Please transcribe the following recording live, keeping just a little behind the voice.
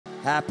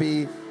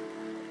Happy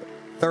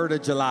 3rd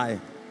of July.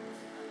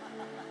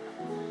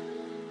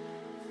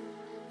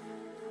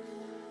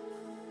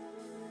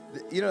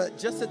 You know,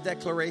 just a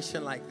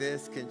declaration like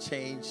this can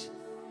change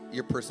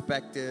your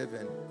perspective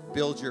and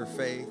build your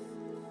faith.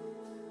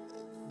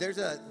 There's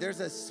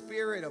a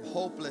spirit of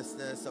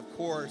hopelessness, of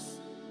course,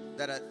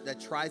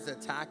 that tries to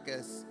attack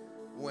us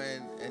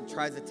and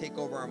tries to take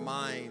over our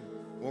mind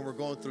when we're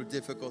going through a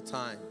difficult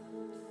time.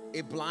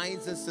 It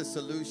blinds us to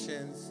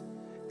solutions.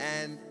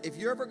 And if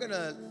you're ever going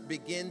to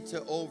begin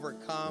to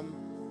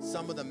overcome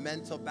some of the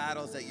mental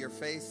battles that you're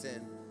facing,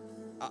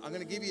 I'm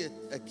going to give you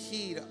a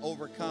key to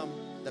overcome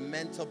the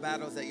mental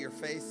battles that you're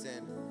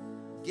facing.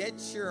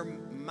 Get your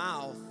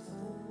mouth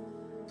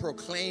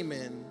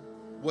proclaiming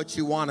what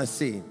you want to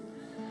see.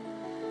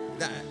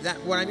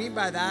 What I mean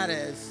by that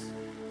is,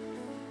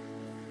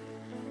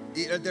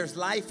 there's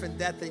life and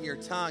death in your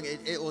tongue.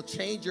 It will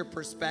change your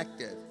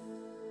perspective.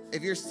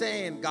 If you're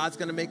saying, God's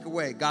going to make a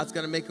way, God's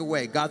going to make a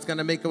way, God's going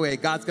to make a way,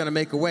 God's going to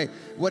make a way,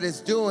 what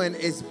it's doing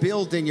is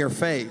building your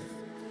faith.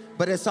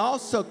 But it's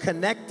also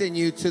connecting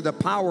you to the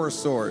power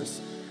source.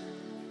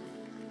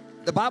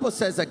 The Bible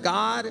says that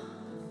God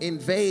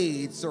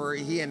invades, or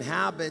he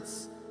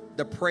inhabits,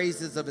 the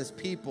praises of his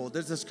people.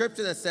 There's a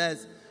scripture that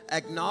says,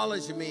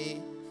 acknowledge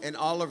me in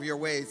all of your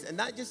ways. And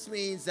that just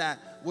means that,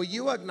 will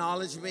you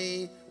acknowledge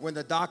me when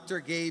the doctor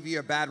gave you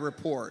a bad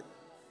report?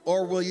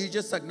 Or will you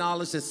just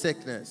acknowledge the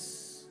sickness?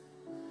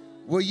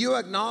 Will you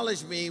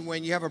acknowledge me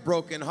when you have a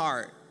broken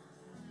heart?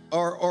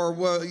 Or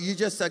will you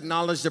just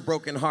acknowledge the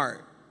broken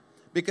heart?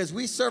 Because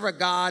we serve a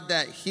God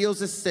that heals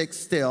the sick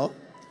still.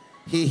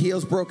 He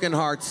heals broken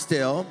hearts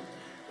still.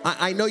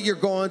 I know you're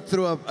going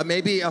through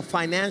maybe a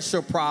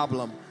financial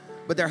problem,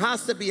 but there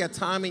has to be a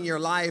time in your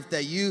life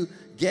that you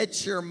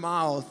get your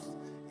mouth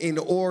in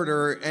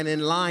order and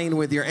in line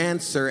with your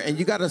answer. And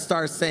you got to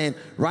start saying,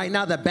 right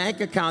now the bank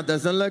account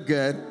doesn't look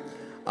good.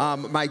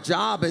 My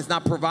job is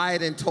not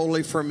providing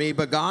totally for me,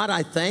 but God,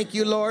 I thank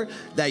you, Lord,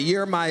 that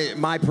you're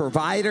my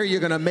provider.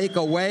 You're going to make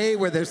a way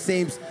where there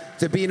seems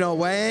to be no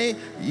way.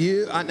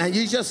 And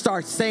you just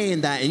start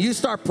saying that, and you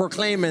start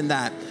proclaiming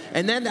that.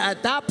 And then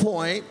at that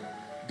point,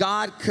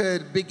 God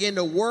could begin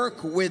to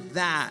work with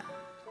that.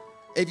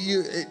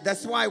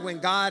 That's why when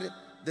God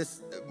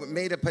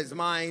made up his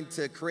mind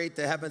to create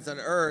the heavens and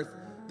earth,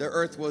 the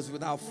earth was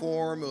without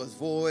form, it was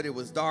void, it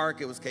was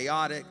dark, it was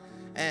chaotic.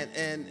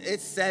 And it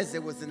says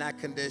it was in that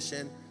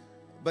condition.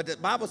 But the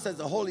Bible says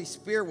the Holy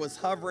Spirit was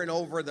hovering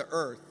over the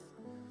earth.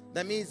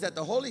 That means that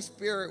the Holy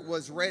Spirit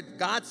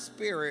God's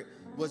Spirit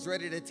was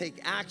ready to take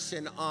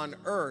action on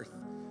earth.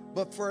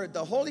 But for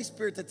the Holy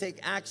Spirit to take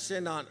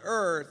action on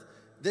earth,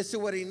 this is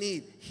what he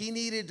needed. He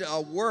needed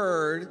a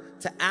word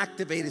to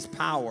activate his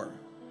power.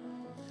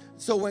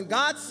 So when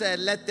God said,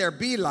 let there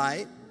be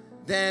light,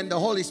 then the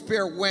Holy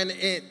Spirit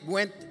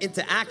went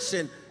into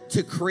action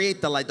to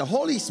create the light. The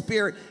Holy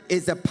Spirit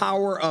is the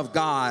power of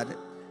God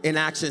in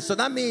action. So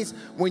that means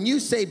when you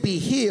say be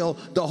healed,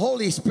 the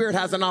Holy Spirit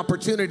has an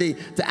opportunity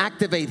to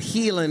activate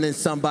healing in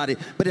somebody.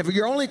 But if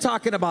you're only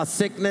talking about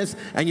sickness,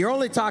 and you're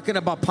only talking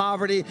about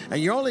poverty, and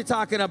you're only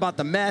talking about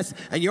the mess,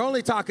 and you're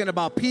only talking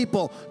about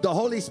people, the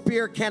Holy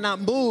Spirit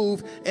cannot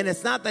move. And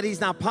it's not that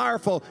he's not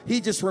powerful,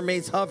 he just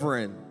remains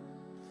hovering.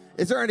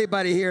 Is there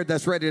anybody here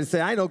that's ready to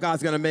say, I know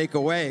God's going to make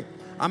a way?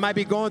 I might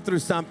be going through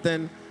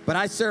something, but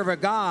I serve a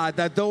God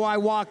that though I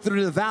walk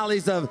through the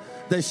valleys of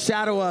the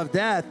shadow of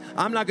death,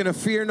 I'm not going to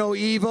fear no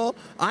evil.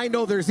 I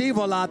know there's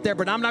evil out there,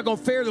 but I'm not going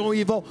to fear no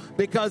evil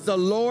because the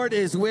Lord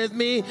is with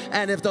me.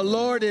 And if the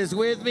Lord is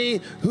with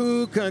me,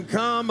 who can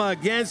come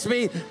against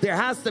me? There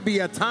has to be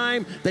a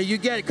time that you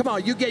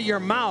get your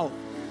mouth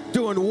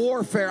doing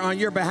warfare on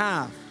your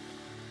behalf.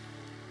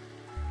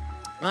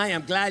 I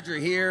am glad you're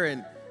here,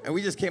 and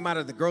we just came out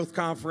of the growth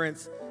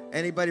conference.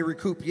 Anybody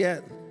recoup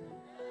yet?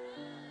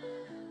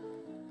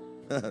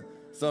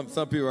 Some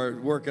people are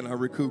working on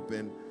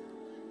recouping,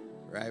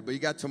 right? But you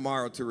got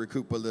tomorrow to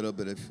recoup a little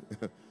bit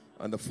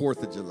on the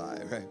 4th of July,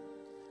 right?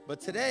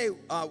 But today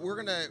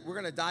we're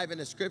gonna dive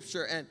into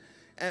Scripture,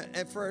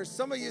 and for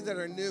some of you that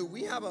are new,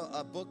 we have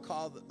a book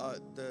called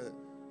the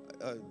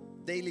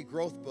Daily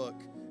Growth Book,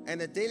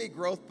 and the Daily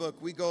Growth Book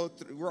we go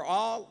through.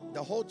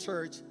 The whole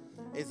church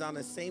is on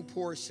the same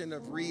portion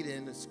of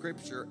reading the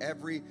Scripture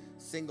every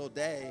single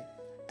day,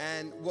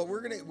 and what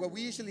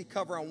we usually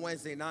cover on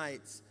Wednesday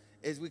nights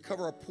is we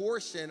cover a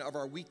portion of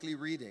our weekly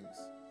readings.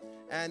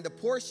 And the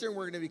portion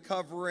we're going to be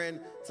covering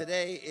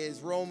today is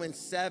Romans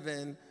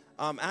 7,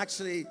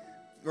 actually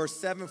verse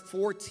 7,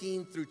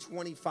 14 through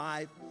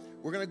 25.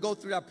 We're going to go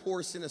through that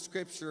portion of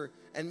Scripture,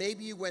 and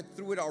maybe you went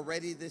through it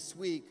already this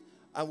week.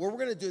 What we're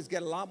going to do is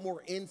get a lot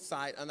more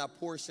insight on that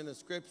portion of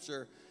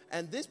Scripture.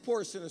 And this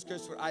portion of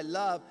Scripture I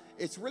love.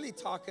 It's really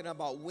talking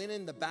about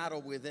winning the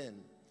battle within.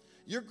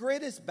 Your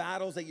greatest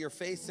battles that you're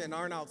facing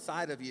aren't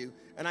outside of you.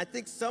 And I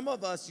think some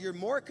of us, you're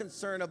more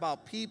concerned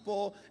about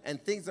people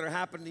and things that are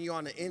happening to you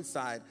on the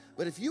inside.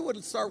 But if you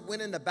would start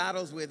winning the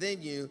battles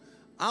within you,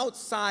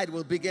 outside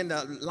will begin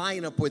to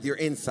line up with your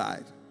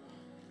inside.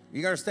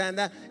 You understand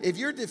that? If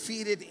you're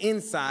defeated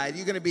inside,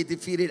 you're going to be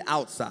defeated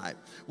outside.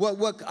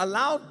 What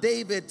allowed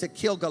David to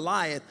kill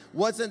Goliath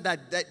wasn't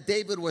that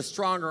David was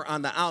stronger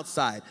on the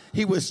outside.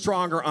 He was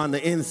stronger on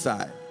the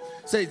inside.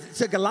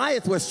 So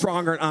Goliath was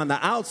stronger on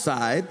the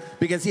outside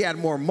because he had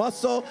more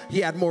muscle, he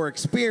had more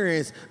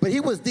experience, but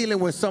he was dealing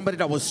with somebody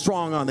that was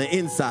strong on the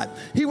inside.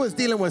 He was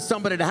dealing with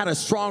somebody that had a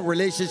strong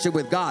relationship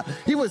with God.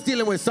 He was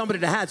dealing with somebody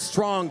that had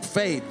strong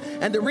faith.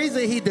 And the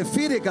reason he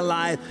defeated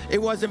Goliath,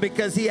 it wasn't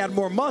because he had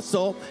more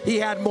muscle, he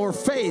had more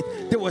faith.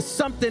 There was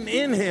something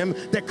in him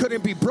that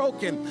couldn't be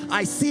broken.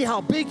 I see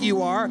how big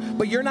you are,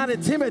 but you're not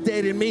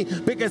intimidating me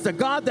because the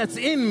God that's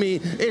in me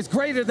is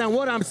greater than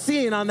what I'm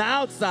seeing on the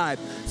outside.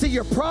 See,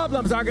 your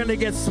problems are going to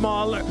get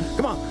smaller.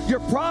 Come on, your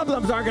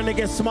problems are going to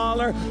get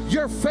smaller.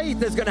 Your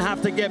faith is going to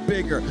have to get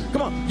bigger.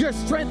 Come on, your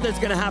strength is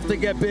going to have to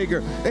get bigger.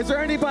 Is there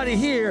anybody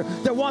here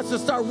that wants to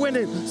start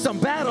winning some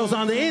battles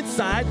on the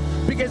inside?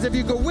 Because if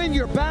you can win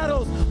your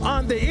battles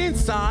on the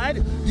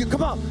inside,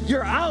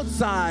 your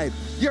outside,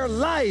 your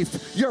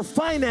life, your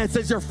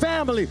finances, your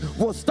family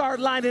will start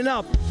lining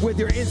up with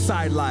your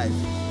inside life.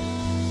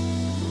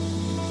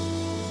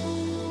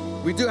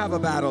 We do have a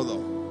battle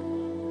though.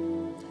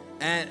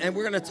 And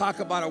we're going to talk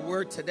about a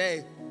word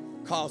today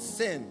called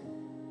sin.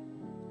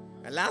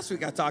 And last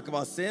week I talked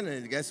about sin,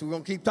 and I guess we're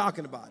going to keep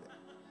talking about it.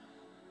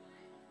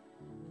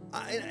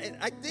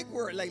 I think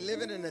we're like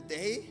living in a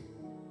day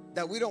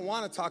that we don't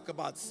want to talk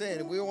about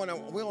sin. We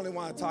only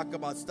want to talk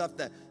about stuff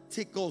that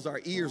tickles our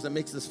ears and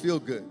makes us feel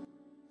good.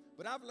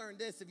 But I've learned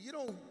this: if you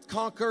don't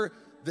conquer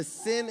the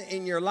sin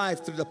in your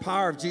life through the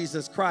power of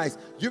Jesus Christ,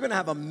 you're going to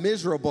have a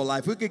miserable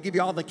life. We could give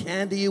you all the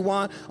candy you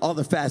want, all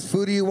the fast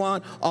food you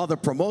want, all the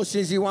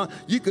promotions you want.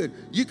 You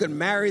could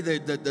marry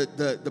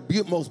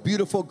the most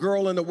beautiful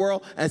girl in the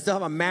world and still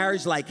have a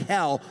marriage like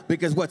hell,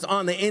 because what's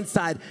on the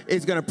inside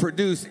is going to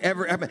produce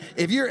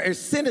if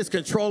sin is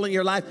controlling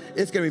your life,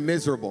 it's going to be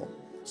miserable.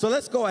 So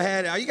let's go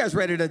ahead. Are you guys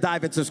ready to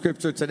dive into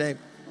scripture today?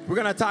 We're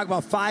going to talk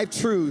about 5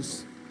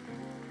 truths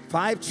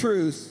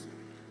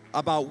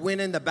about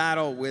winning the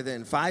battle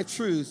within. 5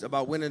 truths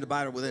about winning the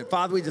battle within.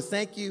 Father, we just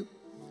thank you.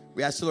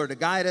 We ask you, Lord, to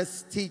guide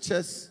us, teach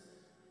us.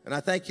 And I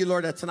thank you,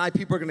 Lord, that tonight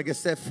people are going to get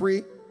set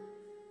free.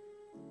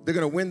 They're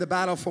going to win the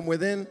battle from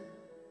within.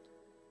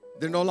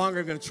 They're no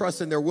longer going to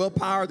trust in their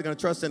willpower. They're going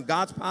to trust in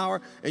God's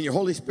power, in your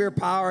Holy Spirit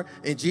power,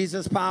 in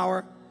Jesus'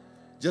 power.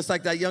 Just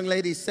like that young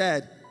lady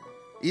said,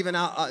 even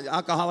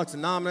Alcoholics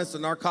Anonymous or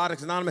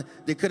Narcotics Anonymous,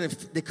 they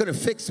couldn't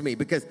fix me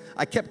because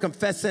I kept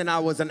confessing I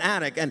was an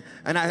addict. And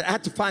I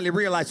had to finally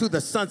realize who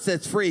the Son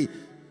sets free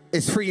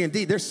is free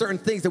indeed. There's certain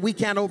things that we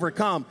can't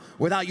overcome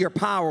without your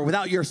power,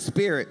 without your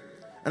Spirit.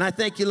 And I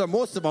thank you, Lord,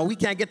 most of all, we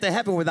can't get to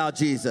heaven without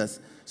Jesus.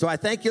 So I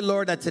thank you,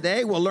 Lord, that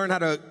today we'll learn how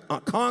to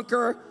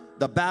conquer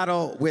the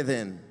battle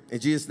within.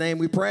 In Jesus' name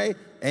we pray,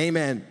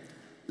 amen.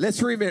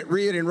 Let's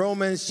read in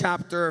Romans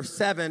chapter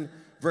 7,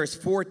 verse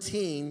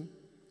 14.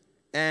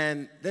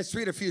 And let's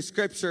read a few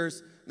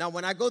scriptures. Now,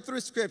 when I go through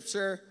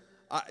scripture,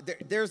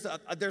 there's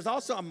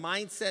also a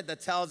mindset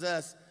that tells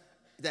us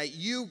that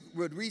you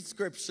would read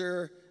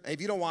scripture, and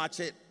if you don't watch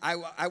it,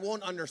 I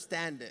won't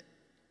understand it.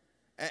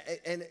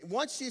 And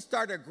once you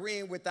start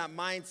agreeing with that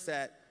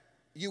mindset,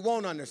 you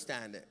won't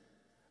understand it.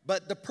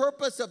 But the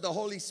purpose of the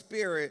Holy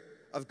Spirit,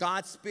 of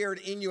God's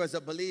Spirit in you as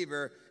a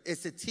believer, is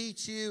to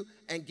teach you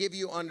and give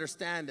you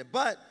understanding.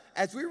 But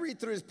as we read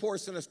through this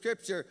portion of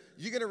scripture,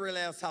 you're going to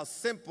realize how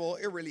simple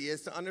it really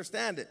is to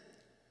understand it.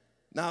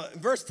 Now, in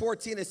verse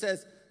 14, it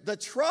says, "The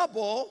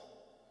trouble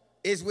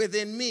is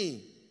within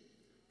me,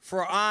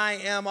 for I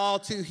am all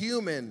too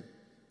human,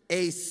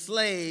 a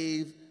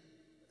slave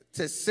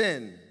to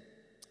sin."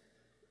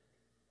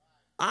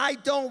 I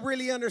don't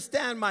really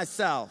understand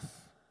myself.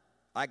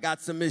 I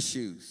got some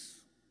issues.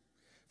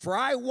 For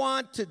I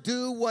want to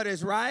do what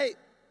is right,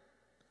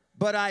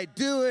 but I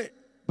do it,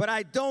 but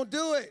I don't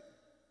do it.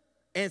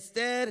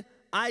 Instead,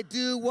 I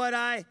do what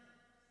I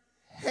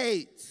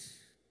hate.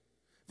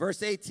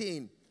 Verse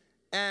 18,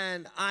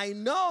 "And I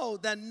know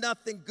that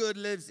nothing good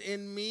lives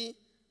in me,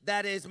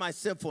 that is my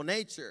sinful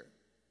nature.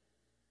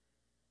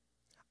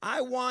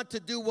 I want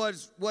to do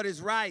what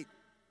is right,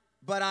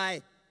 but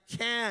I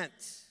can't.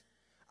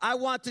 I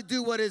want to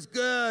do what is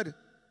good,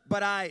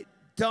 but I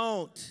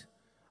don't.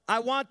 I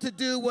don't want to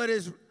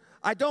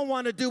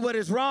do what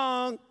is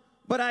wrong,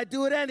 but I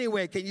do it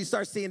anyway." Can you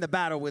start seeing the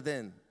battle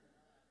within?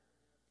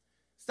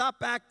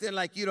 Stop acting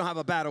like you don't have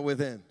a battle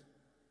within.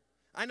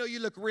 I know you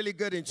look really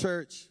good in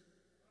church,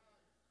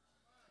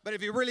 but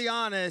if you're really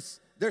honest,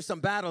 there's some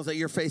battles that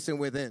you're facing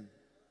within.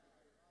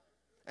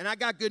 And I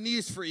got good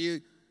news for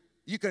you.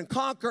 You can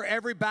conquer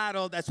every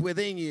battle that's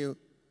within you,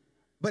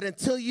 but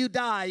until you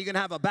die, you're going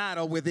to have a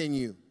battle within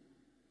you.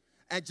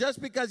 And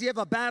just because you have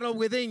a battle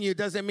within you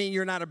doesn't mean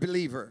you're not a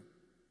believer.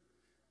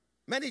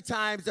 Many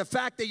times, the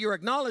fact that you're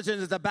acknowledging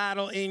there's a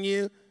battle in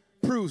you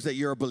proves that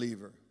you're a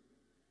believer.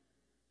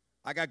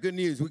 I got good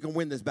news. We can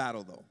win this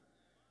battle, though.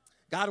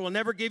 God will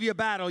never give you a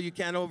battle you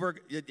can't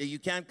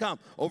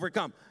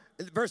overcome.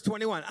 Verse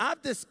 21,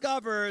 "I've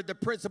discovered the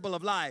principle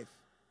of life,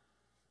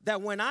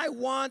 that when I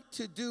want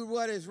to do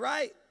what is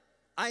right,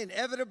 I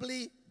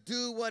inevitably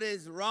do what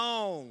is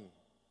wrong.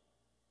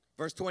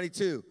 Verse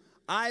 22,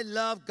 I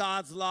love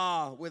God's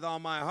law with all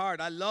my heart.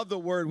 I love the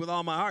word with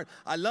all my heart.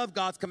 I love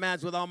God's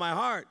commands with all my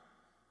heart.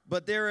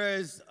 But there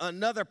is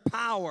another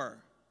power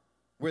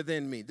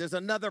within me. There's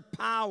another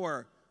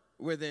power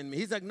within me.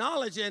 He's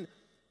acknowledging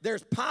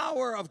there's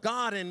power of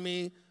God in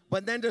me,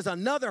 but then there's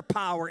another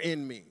power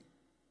in me.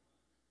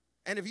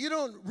 And if you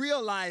don't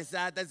realize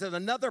that there's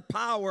another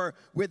power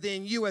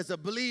within you as a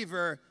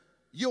believer,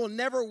 you'll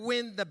never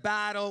win the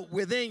battle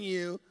within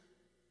you,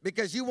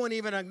 because you won't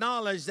even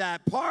acknowledge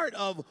that part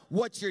of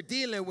what you're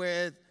dealing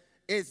with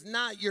is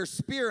not your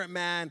spirit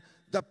man.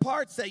 The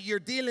parts that you're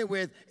dealing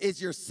with is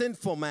your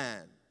sinful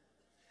man.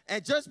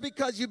 And just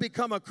because you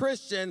become a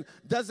Christian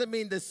doesn't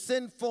mean the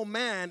sinful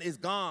man is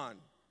gone.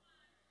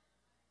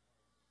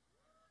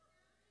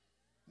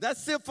 That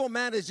sinful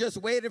man is just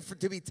waiting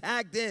to be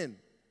tagged in.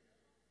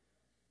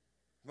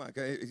 Come on,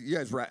 okay, you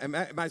guys right? Am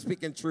I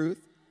speaking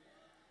truth?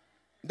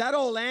 That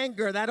old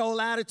anger, that old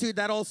attitude,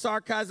 that old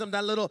sarcasm,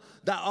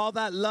 all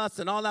that lust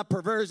and all that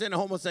perversion,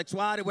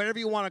 homosexuality, whatever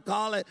you want to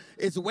call it,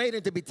 is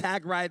waiting to be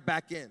tagged right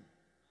back in.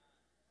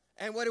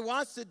 And what it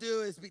wants to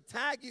do is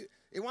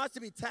it wants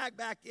to be tagged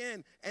back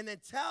in and then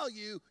tell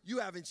you you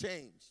haven't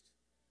changed.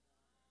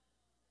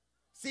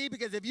 See,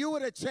 because if you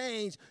would have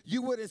changed,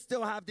 you wouldn't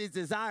still have these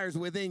desires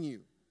within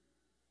you.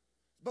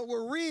 But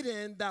we're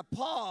reading that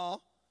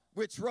Paul,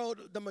 which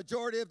wrote the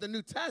majority of the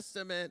New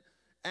Testament,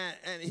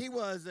 and he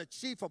was a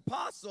chief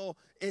apostle,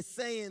 is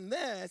saying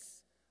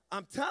this: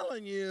 I'm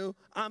telling you,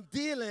 I'm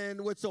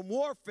dealing with some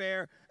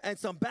warfare and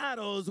some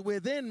battles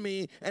within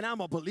me, and I'm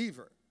a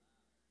believer.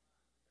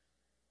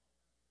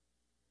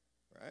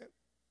 Right?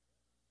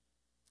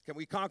 Can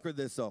we conquer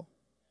this, though?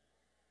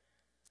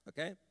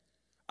 Okay?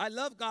 I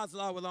love God's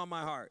law with all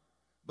my heart,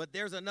 but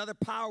there's another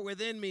power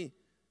within me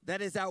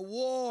that is at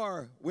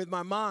war with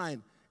my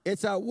mind.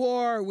 It's at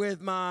war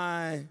with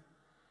my...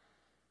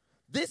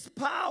 This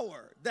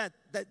power,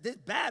 this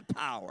bad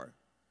power,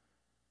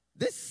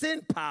 this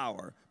sin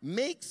power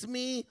makes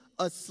me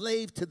a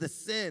slave to the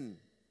sin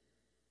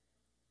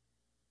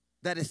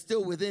that is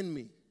still within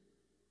me.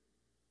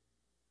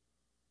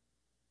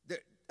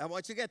 I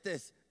want you to get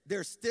this.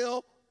 There's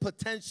still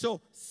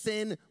potential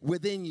sin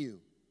within you.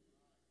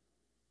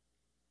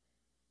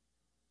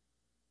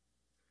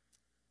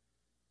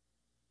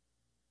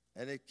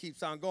 And it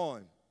keeps on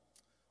going.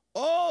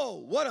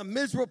 Oh, what a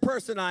miserable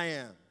person I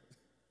am.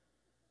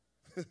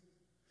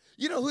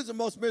 You know who's the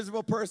most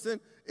miserable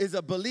person? Is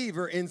a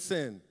believer in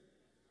sin.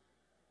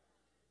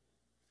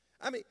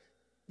 I mean,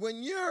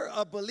 when you're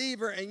a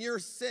believer and you're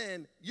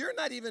sin, you're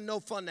not even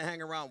no fun to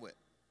hang around with.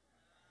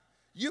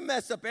 You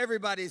mess up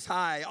everybody's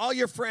high, all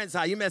your friends'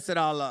 high, you mess it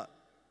all up.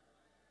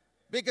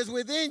 Because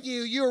within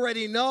you, you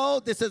already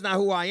know this is not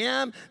who I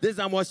am. This is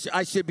not what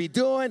I should be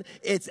doing.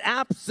 It's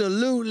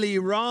absolutely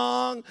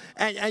wrong.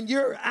 And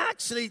you're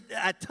actually,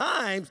 at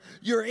times,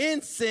 you're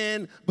in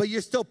sin, but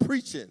you're still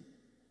preaching.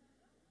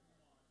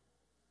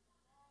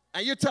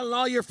 And you're telling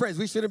all your friends,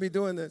 we shouldn't be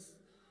doing this.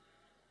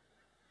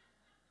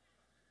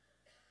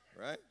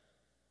 Right?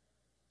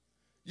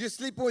 You're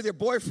sleeping with your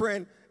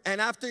boyfriend, and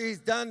after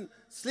he's done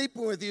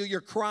sleeping with you, you're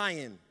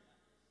crying.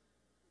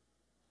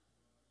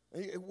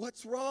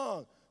 What's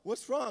wrong?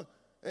 What's wrong?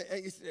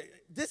 And you say,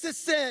 this is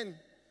sin.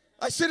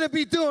 I shouldn't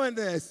be doing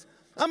this.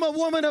 I'm a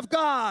woman of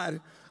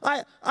God.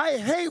 I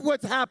hate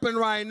what's happened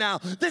right now.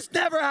 This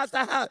never has to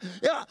happen.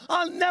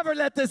 I'll never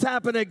let this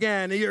happen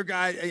again. And your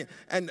guy,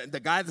 and the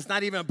guy that's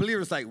not even a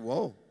believer is like,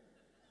 whoa.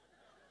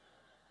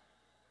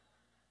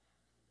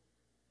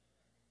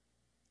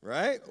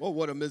 Right? Oh,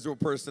 what a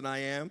miserable person I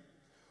am.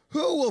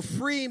 Who will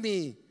free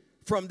me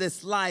from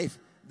this life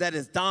that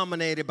is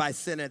dominated by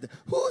sin?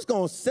 Who's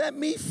going to set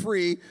me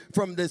free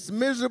from this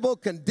miserable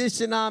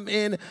condition I'm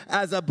in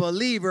as a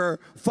believer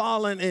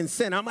fallen in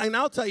sin? And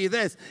I'll tell you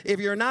this, if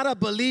you're not a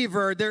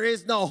believer, there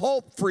is no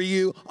hope for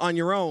you on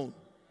your own.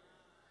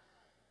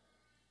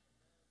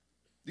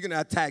 You're going to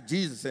have to tag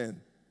Jesus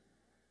in.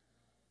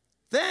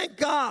 Thank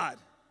God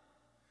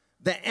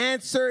the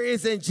answer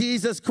is in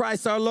Jesus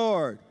Christ our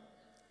Lord.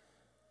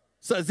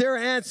 So is there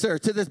an answer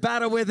to this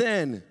battle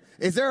within?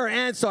 Is there an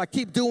answer? I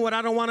keep doing what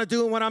I don't want to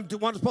do, and what I'm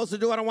supposed to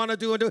do, I don't want to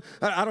do.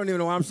 I don't even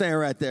know what I'm saying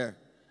right there.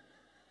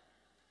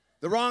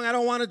 The wrong I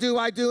don't want to do,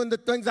 I do, and the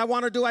things I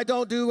want to do, I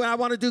don't do. And I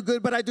want to do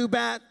good, but I do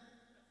bad.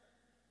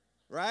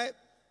 Right?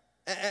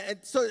 And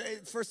so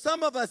for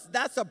some of us,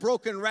 that's a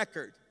broken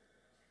record.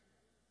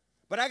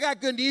 But I got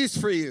good news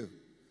for you.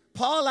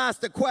 Paul asked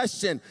the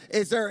question,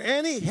 is there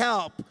any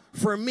help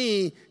for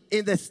me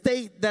in the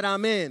state that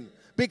I'm in?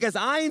 Because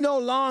I no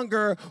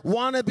longer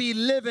want to be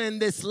living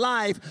this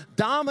life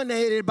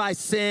dominated by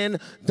sin,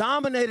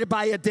 dominated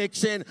by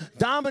addiction,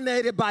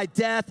 dominated by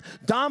death,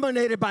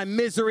 dominated by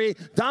misery,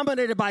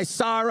 dominated by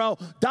sorrow,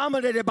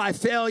 dominated by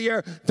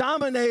failure,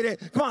 dominated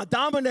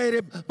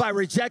by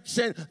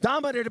rejection,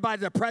 dominated by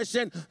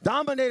depression,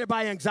 dominated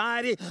by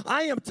anxiety.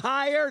 I am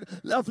tired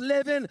of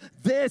living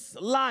this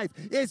life.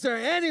 Is there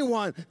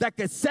anyone that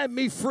can set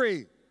me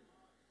free?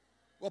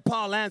 Well,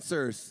 Paul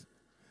answers,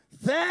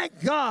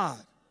 thank God.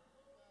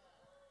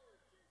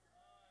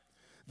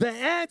 The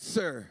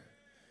answer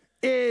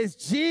is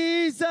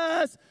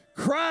Jesus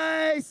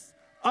Christ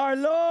our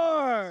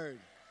Lord.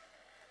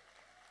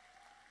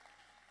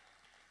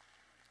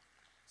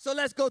 So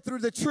let's go through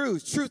the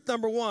truths. Truth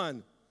number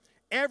one,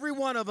 every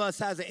one of us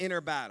has an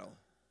inner battle.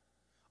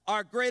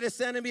 Our greatest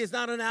enemy is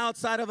not on the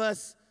outside of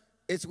us,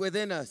 it's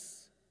within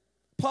us.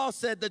 Paul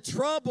said, the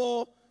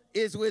trouble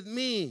is with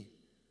me,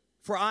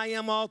 for I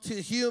am all too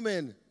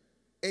human,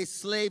 a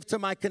slave to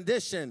my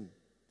condition.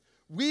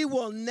 We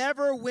will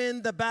never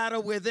win the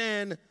battle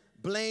within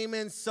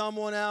blaming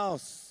someone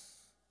else.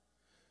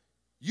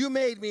 You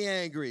made me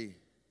angry.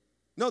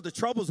 No, the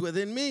trouble's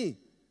within me.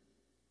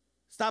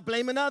 Stop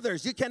blaming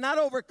others. You cannot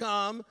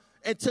overcome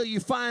until you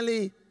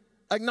finally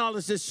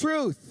acknowledge this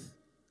truth.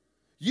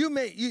 You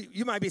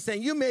might be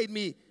saying, you made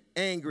me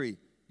angry.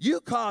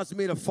 You caused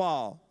me to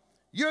fall.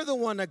 You're the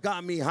one that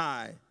got me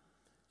high.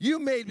 You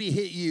made me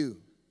hit you.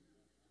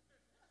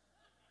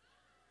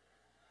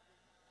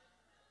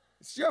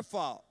 It's your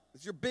fault.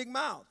 It's your big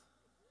mouth.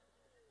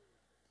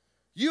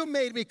 You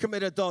made me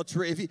commit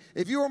adultery.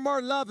 If you were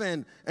more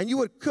loving and you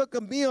would cook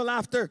a meal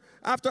after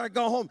I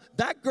go home,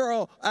 that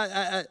girl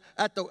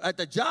at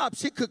the job,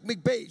 she cooked me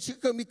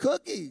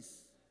cookies.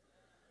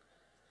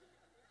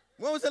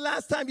 When was the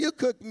last time you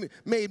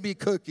made me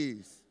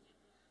cookies?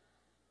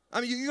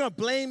 I mean, you're going to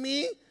blame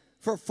me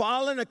for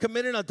falling and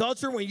committing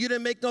adultery when you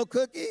didn't make no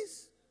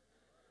cookies?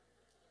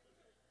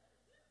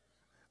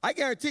 I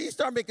guarantee you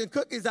start making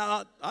cookies,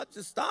 I'll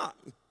just stop.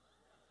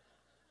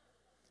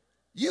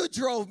 You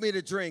drove me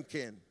to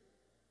drinking.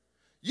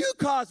 You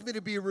caused me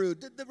to be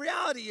rude. The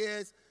reality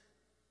is,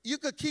 you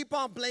could keep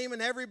on blaming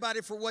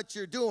everybody for what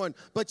you're doing,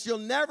 but you'll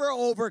never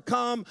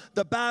overcome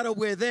the battle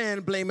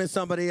within blaming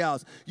somebody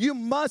else. You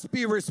must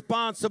be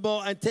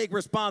responsible and take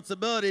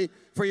responsibility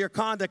for your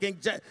conduct. In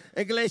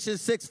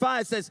Galatians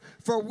 6:5 says,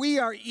 for we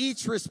are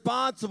each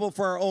responsible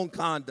for our own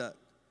conduct.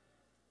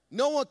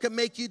 No one can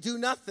make you do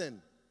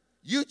nothing.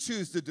 You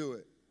choose to do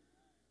it.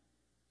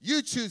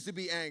 You choose to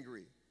be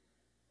angry.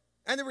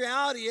 And the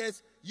reality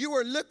is, you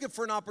were looking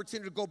for an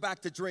opportunity to go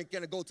back to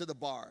drinking and go to the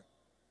bar.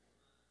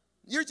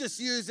 You're just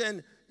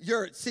using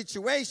your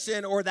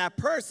situation or that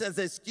person as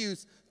an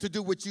excuse to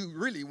do what you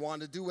really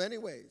want to do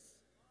anyways.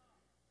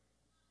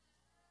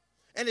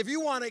 And if you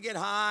want to get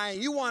high,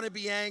 and you want to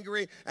be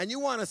angry, and you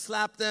want to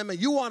slap them, and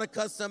you want to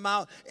cuss them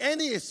out,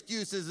 any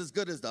excuse is as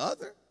good as the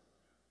other.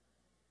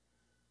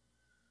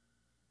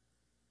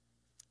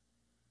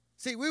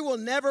 See, we will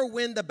never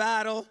win the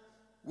battle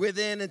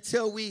within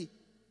until we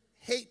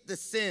hate the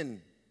sin.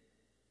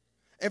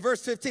 In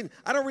verse 15,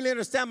 I don't really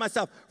understand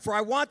myself, for I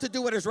want to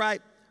do what is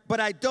right, but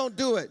I don't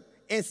do it.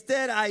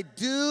 Instead, I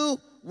do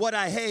what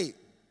I hate.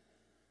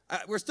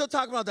 We're still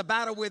talking about the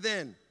battle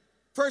within.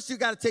 First, you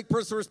got to take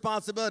personal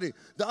responsibility.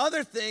 The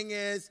other thing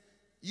is,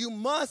 you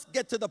must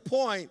get to the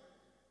point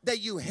that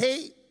you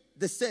hate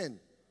the sin.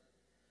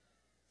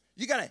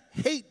 You got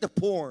to hate the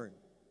porn.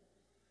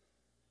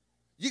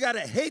 You got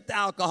to hate the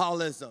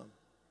alcoholism.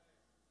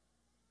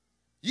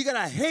 You got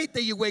to hate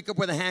that you wake up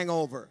with a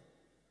hangover.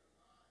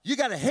 You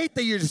got to hate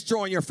that you're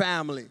destroying your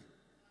family.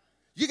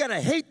 You got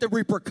to hate the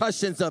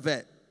repercussions of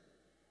it.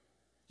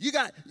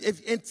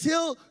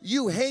 Until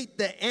you hate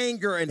the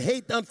anger and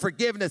hate the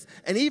unforgiveness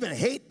and even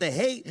hate the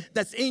hate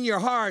that's in your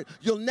heart,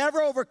 you'll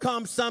never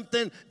overcome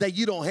something that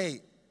you don't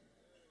hate.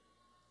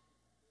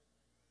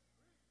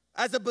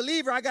 As a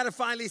believer, I got to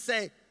finally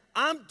say,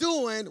 I'm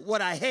doing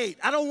what I hate.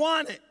 I don't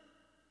want it.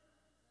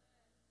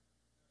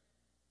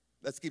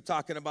 Let's keep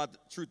talking about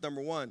truth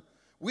number one.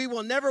 We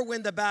will never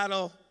win the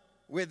battle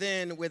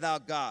within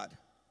without God.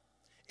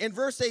 In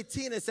verse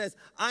 18, it says,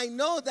 I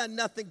know that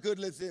nothing good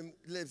lives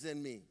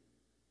in me.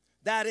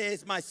 That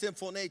is my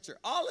sinful nature.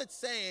 All it's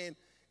saying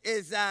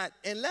is that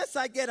unless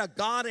I get a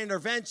God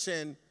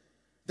intervention,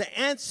 the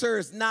answer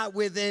is not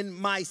within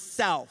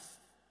myself.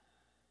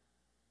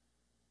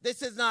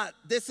 This is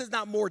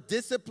not more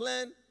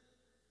discipline.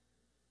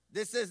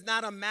 This is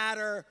not a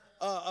matter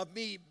of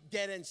me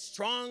getting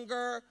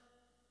stronger.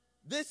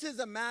 This is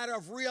a matter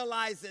of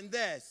realizing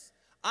this.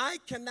 I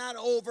cannot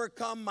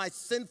overcome my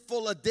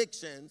sinful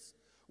addictions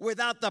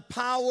without the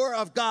power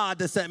of God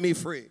to set me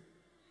free.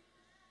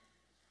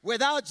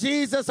 Without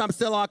Jesus, I'm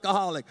still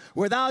alcoholic.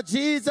 Without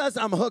Jesus,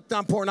 I'm hooked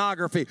on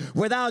pornography.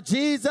 Without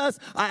Jesus,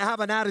 I have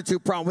an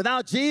attitude problem.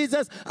 Without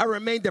Jesus, I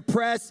remain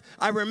depressed.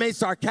 I remain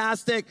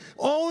sarcastic.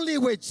 Only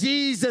with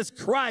Jesus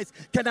Christ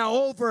can I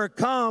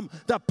overcome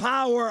the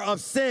power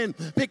of sin,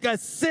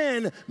 because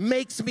sin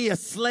makes me a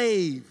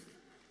slave.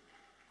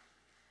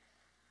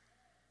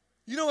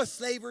 You know what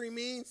slavery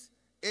means?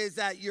 Is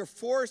that you're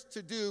forced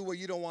to do what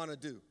you don't want to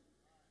do.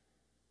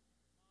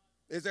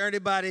 Is there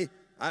anybody,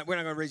 we're not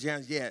going to raise your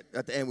hands yet.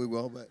 At the end we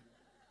will,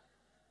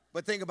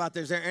 but think about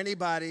this. Is there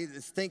anybody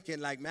that's thinking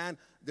like, man,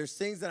 there's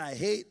things that I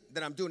hate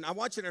that I'm doing. I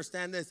want you to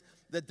understand this.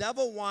 The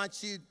devil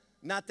wants you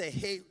not to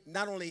hate,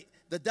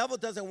 the devil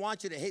doesn't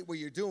want you to hate what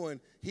you're doing.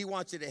 He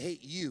wants you to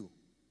hate you.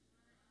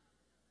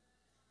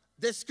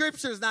 This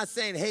scripture is not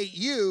saying hate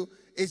you,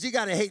 is you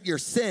got to hate your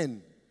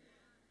sin.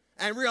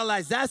 And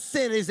realize that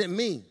sin isn't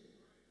me.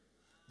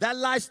 That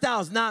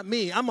lifestyle is not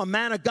me. I'm a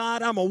man of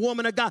God. I'm a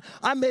woman of God.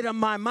 I made up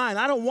my mind.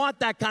 I don't want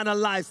that kind of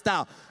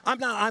lifestyle.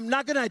 I'm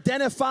not going to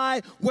identify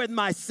with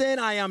my sin.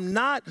 I am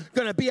not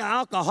going to be an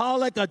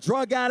alcoholic, a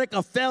drug addict,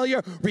 a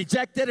failure,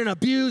 rejected and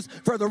abused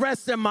for the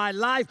rest of my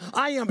life.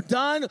 I am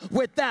done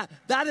with that.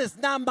 That is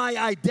not my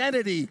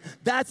identity.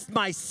 That's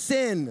my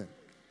sin.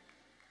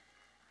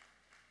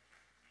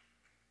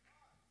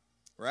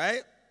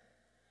 Right?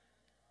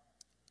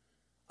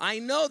 I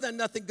know that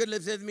nothing good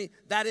lives in me.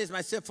 That is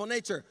my sinful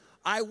nature.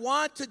 I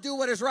want to do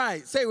what is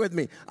right. Say it with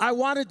me. I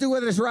want to do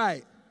what is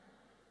right.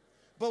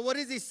 But what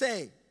does he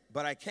say?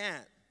 But I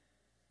can't.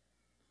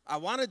 I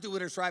want to do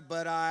what is right,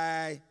 but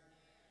I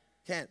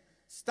can't.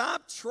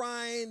 Stop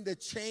trying to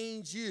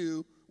change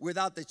you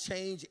without the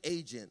change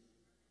agent.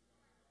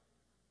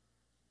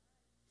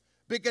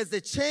 Because the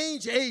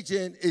change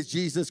agent is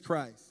Jesus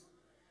Christ.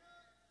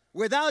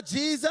 Without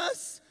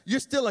Jesus,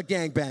 you're still a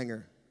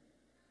gangbanger.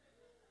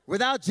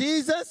 Without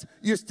Jesus,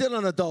 you're still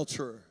an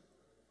adulterer.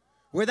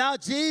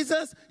 Without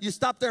Jesus, you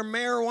stop their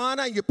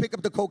marijuana and you pick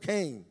up the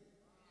cocaine.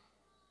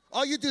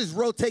 All you do is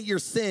rotate your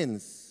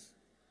sins.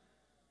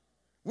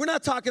 We're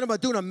not talking about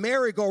doing a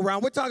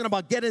merry-go-round. We're talking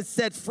about getting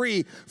set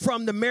free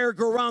from the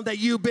merry-go-round that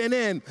you've been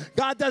in.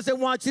 God doesn't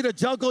want you to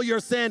juggle your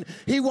sin.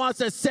 He wants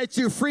to set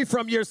you free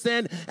from your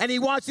sin, and he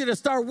wants you to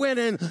start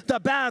winning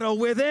the battle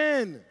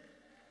within.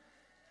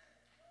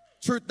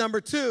 Truth number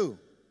 2,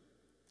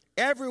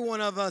 every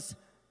one of us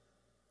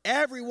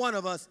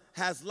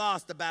has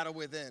lost the battle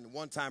within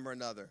one time or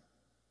another.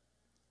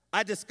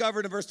 I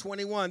discovered in verse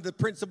 21 the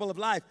principle of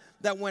life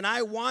that when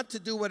I want to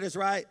do what is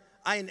right,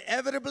 I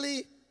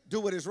inevitably do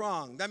what is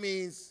wrong. That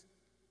means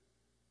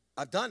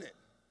I've done it.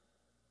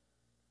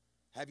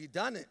 Have you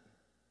done it?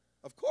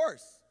 Of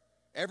course.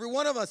 Every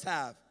one of us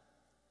have.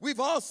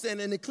 We've all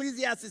sinned. In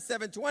Ecclesiastes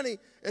 7:20,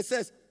 it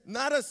says,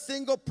 not a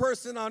single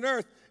person on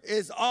earth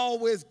is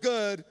always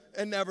good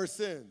and never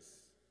sins.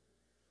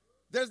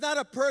 There's not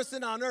a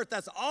person on earth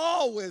that's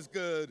always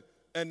good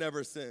and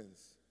never sins.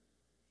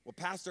 Well,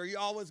 Pastor, are you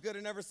always good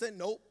and never sin?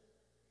 Nope.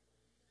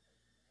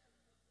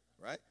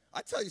 Right?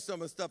 I tell you some of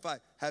the stuff I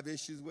have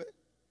issues with.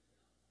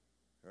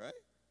 Right?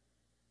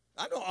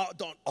 I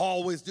don't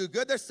always do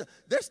good.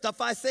 There's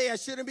stuff I say I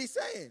shouldn't be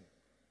saying.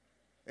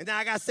 And then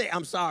I got to say,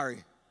 I'm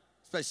sorry,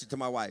 especially to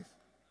my wife.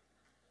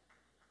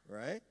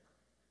 Right?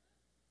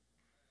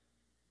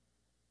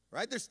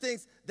 Right? There's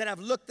things that I've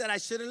looked that I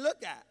shouldn't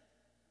look at.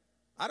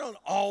 I don't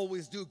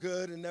always do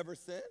good and never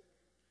sin.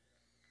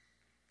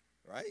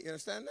 Right? You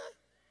understand that?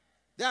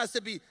 There has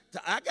to be,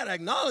 I got to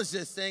acknowledge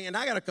this thing and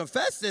I got to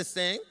confess this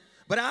thing,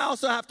 but I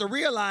also have to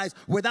realize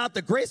without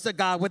the grace of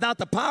God, without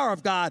the power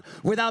of God,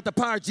 without the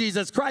power of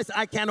Jesus Christ,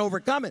 I can't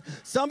overcome it.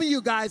 Some of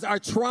you guys are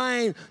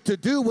trying to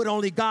do what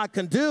only God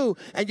can do,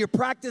 and you're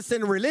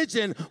practicing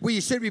religion where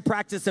you should be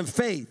practicing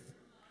faith.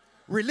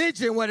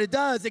 Religion, what it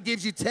does, it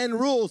gives you 10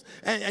 rules,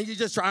 and you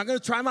just try. I'm going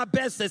to try my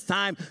best this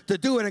time to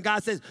do it. And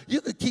God says,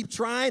 you can keep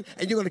trying,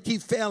 and you're going to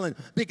keep failing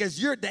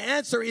because the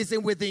answer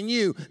isn't within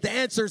you. The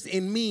answer's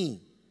in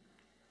me.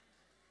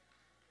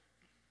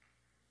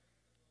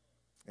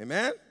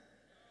 Amen?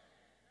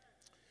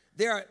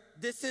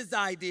 This is the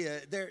idea.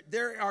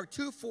 There are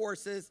two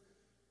forces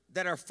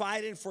that are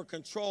fighting for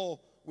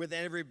control with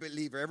every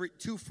believer,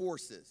 two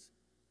forces.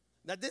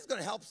 Now, this is going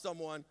to help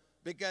someone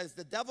because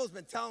the devil's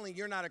been telling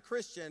you're not a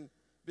Christian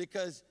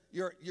because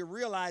you're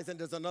realizing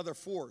there's another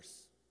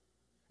force.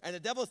 And the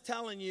devil's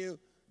telling you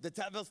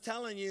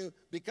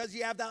because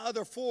you have that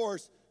other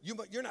force,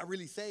 you're not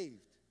really saved.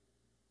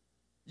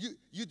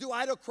 You do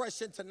idol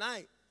crushing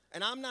tonight.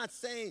 And I'm not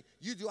saying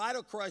you do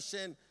idol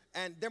crushing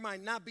and there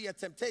might not be a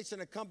temptation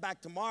to come back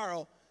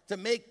tomorrow to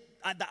make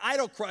the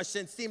idol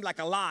crushing seem like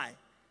a lie.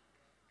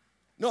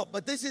 No,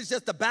 but this is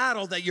just the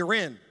battle that you're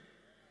in.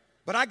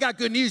 But I got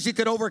good news. You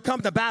can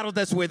overcome the battle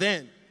that's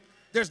within.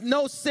 There's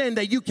no sin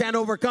that you can't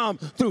overcome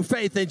through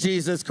faith in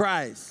Jesus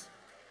Christ.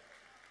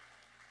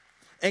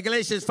 In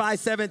Galatians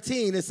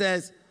 5:17, it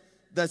says,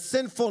 the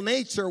sinful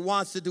nature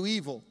wants to do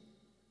evil.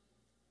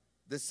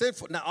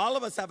 Now, all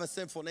of us have a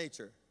sinful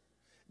nature.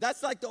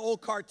 That's like the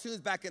old cartoons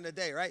back in the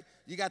day, right?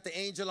 You got the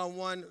angel on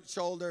one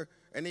shoulder,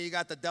 and then you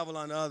got the devil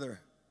on the other.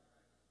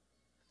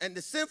 And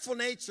the sinful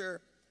nature,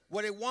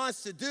 what it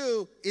wants to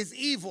do is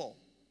evil.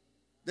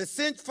 The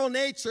sinful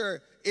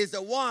nature is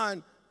the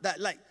one that,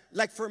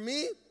 like for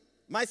me,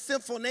 my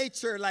sinful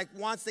nature,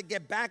 wants to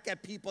get back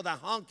at people that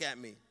honk at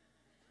me.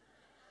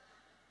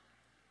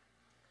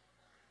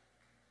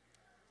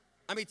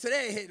 I mean,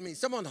 today it hit me.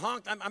 Someone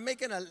honked. I'm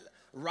making a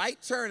right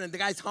turn, and the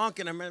guy's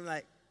honking. I'm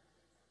like,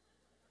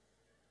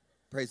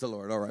 praise the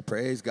Lord. All right,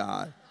 praise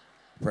God.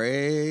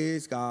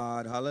 Praise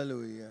God.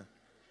 Hallelujah.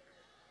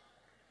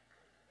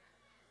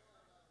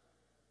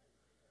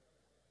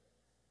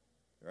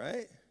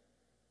 Right?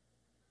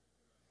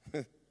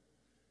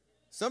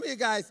 Some of you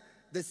guys,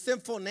 the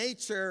sinful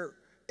nature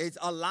is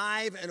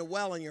alive and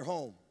well in your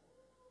home.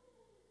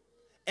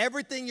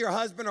 Everything your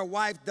husband or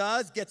wife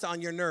does gets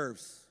on your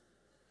nerves.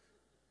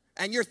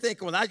 And you're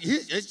thinking, well,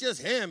 it's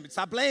just him.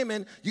 Stop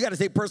blaming. You got to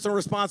take personal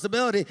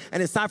responsibility.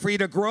 And it's time for you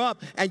to grow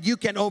up. And you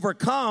can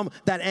overcome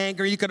that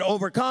anger. You can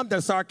overcome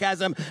the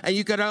sarcasm. And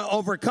you can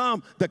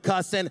overcome the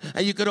cussing.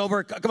 And you could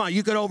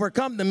you could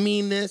overcome the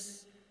meanness.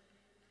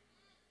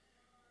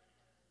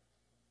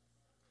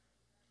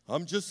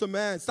 I'm just a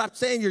man. Stop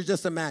saying you're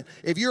just a man.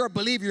 If you're a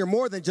believer, you're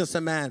more than just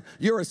a man.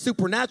 You're a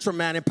supernatural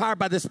man empowered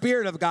by the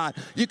Spirit of God.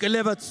 You can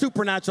live a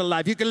supernatural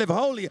life. You can live a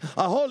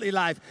holy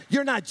life.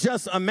 You're not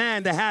just a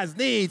man that has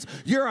needs.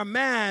 You're a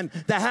man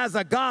that has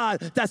a God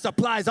that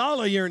supplies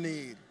all of your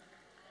need.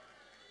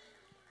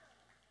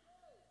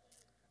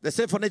 The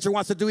sinful nature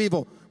wants to do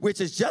evil,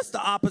 which is just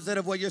the opposite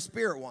of what your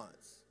spirit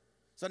wants.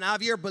 So now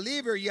if you're a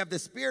believer, you have the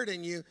Spirit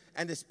in you,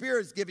 and the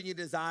Spirit's giving you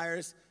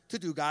desires to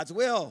do God's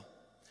will.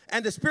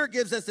 And the Spirit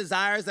gives us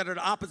desires that are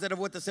the opposite of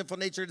what the sinful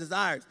nature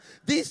desires.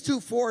 These two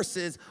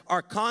forces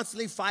are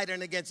constantly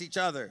fighting against each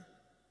other.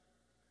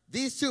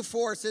 These two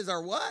forces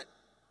are what?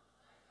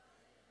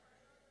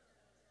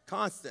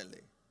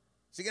 Constantly.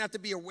 So you're going to have to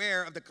be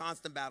aware of the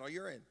constant battle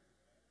you're in.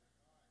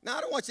 Now,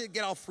 I don't want you to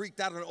get all freaked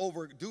out and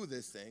overdo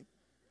this thing.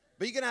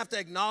 But you're going to have to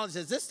acknowledge,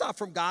 is this stuff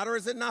from God or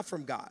is it not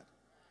from God?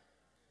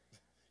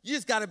 You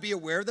just got to be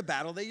aware of the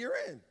battle that you're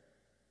in.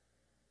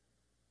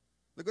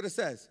 Look what it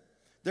says.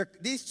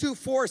 These two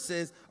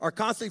forces are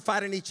constantly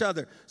fighting each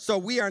other. So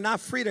we are not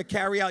free to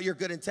carry out your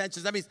good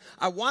intentions. That means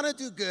I want to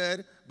do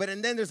good, but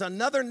then there's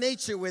another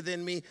nature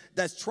within me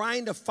that's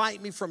trying to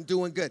fight me from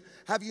doing good.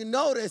 Have you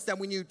noticed that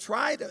when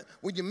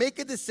you make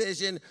a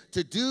decision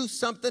to do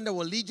something that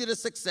will lead you to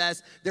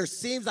success, there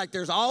seems like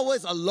there's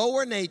always a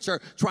lower nature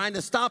trying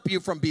to stop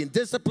you from being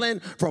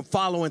disciplined, from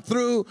following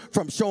through,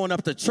 from showing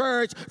up to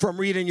church, from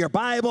reading your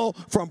Bible,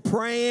 from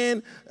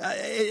praying.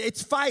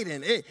 It's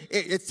fighting.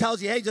 It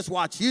tells you, hey, just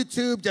watch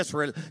YouTube.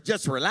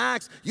 Just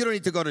relax. You don't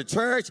need to go to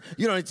church.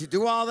 You don't need to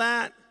do all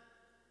that.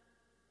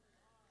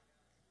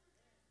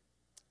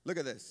 Look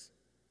at this.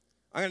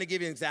 I'm going to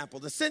give you an example.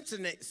 The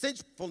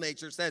sinful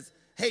nature says,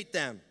 hate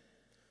them.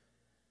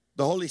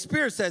 The Holy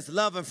Spirit says,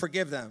 love and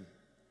forgive them.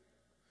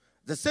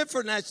 The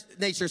sinful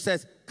nature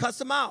says, cuss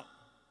them out.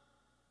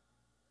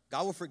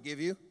 God will forgive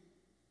you.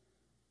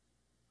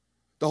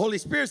 The Holy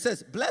Spirit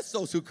says, bless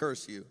those who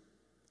curse you.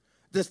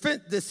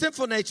 The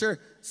sinful nature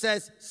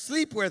says,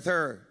 sleep with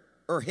her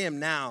or him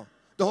now.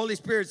 The Holy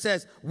Spirit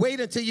says, wait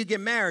until you get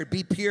married,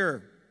 be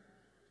pure.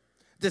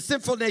 The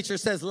sinful nature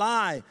says,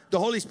 lie. The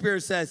Holy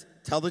Spirit says,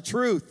 tell the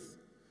truth.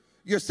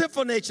 Your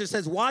sinful nature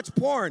says, watch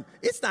porn.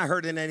 It's not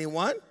hurting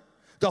anyone.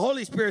 The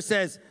Holy Spirit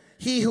says,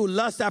 he who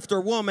lusts after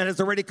a woman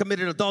has already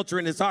committed adultery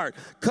in his heart.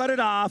 Cut it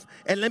off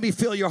and let me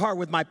fill your heart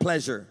with my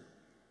pleasure.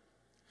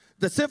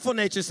 The sinful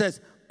nature says,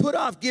 put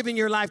off giving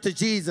your life to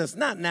Jesus.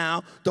 Not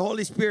now. The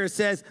Holy Spirit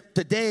says,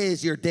 today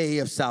is your day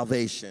of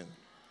salvation.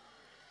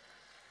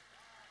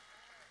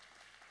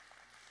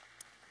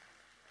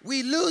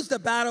 We lose the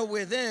battle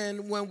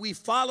within when we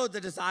follow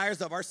the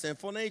desires of our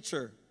sinful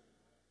nature.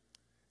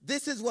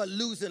 This is what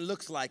losing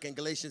looks like in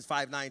Galatians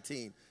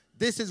 5:19.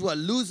 This is what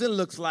losing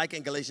looks like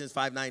in Galatians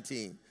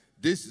 5:19.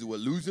 This is what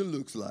losing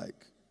looks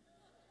like.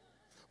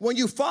 When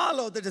you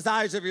follow the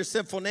desires of your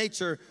sinful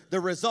nature, the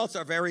results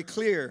are very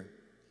clear.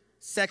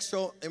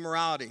 Sexual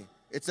immorality.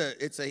 It's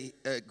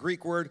a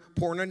Greek word,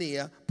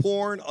 porneia.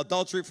 Porn,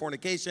 adultery,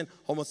 fornication,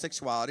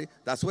 homosexuality.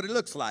 That's what it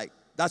looks like.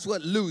 That's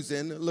what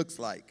losing looks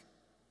like.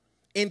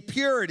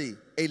 Impurity,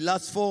 a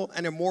lustful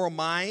and immoral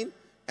mind,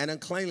 and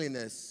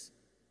uncleanliness.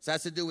 So it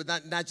has to do with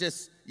not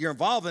just you're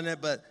involved in it,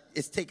 but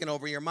it's taking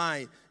over your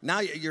mind. Now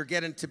you're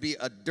getting to be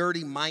a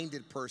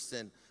dirty-minded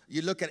person.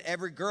 You look at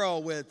every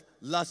girl with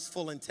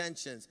lustful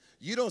intentions.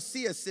 You don't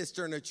see a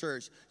sister in the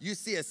church. You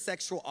see a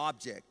sexual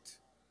object.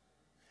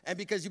 And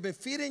because you've been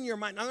feeding your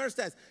mind, now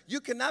understand,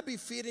 you cannot be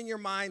feeding your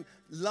mind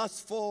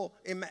lustful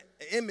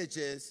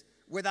images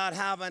without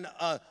having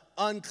an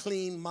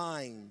unclean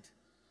mind.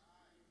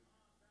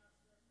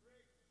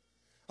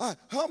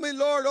 Help me,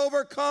 Lord,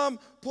 overcome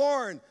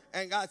porn.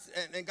 And God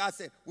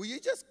said, will you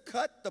just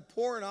cut the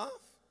porn off?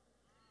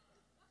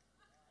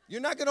 You're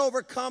not going to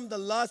overcome the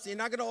lust. You're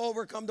not going to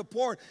overcome the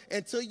porn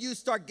until you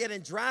start getting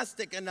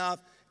drastic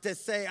enough to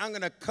say, I'm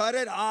going to cut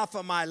it off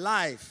of my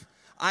life.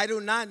 I do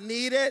not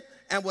need it.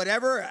 And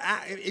whatever,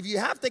 if you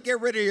have to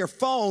get rid of your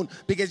phone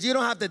because you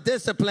don't have the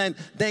discipline,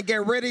 then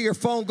get rid of your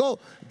phone. Go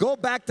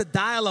back to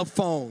dial-up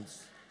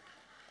phones.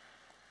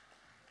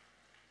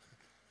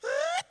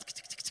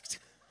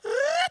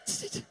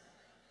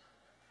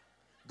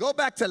 Go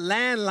back to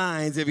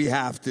landlines if you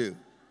have to.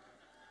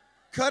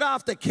 Cut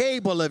off the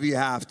cable if you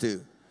have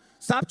to.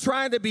 Stop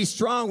trying to be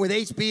strong with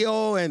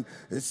HBO and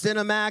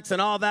Cinemax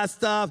and all that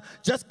stuff.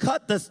 Just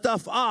cut the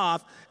stuff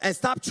off and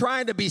stop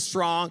trying to be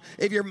strong.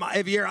 If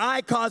your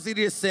eye causes you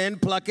to sin,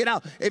 pluck it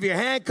out. If your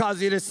hand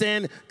causes you to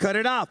sin, cut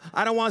it off.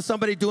 I don't want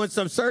somebody doing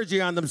some surgery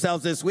on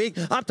themselves this week.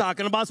 I'm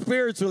talking about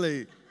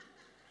spiritually.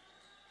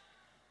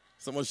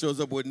 Someone shows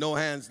up with no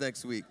hands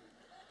next week.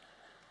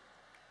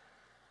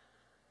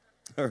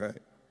 All right.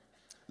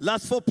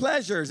 Lustful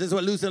pleasures is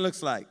what losing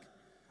looks like.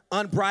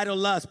 Unbridled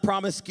lust,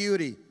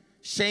 promiscuity,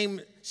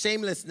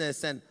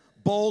 shamelessness, and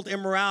bold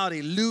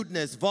immorality,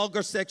 lewdness,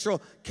 vulgar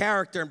sexual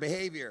character and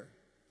behavior.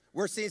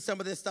 We're seeing some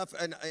of this stuff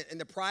in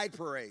the pride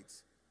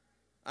parades.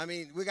 I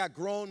mean, we got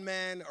grown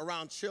men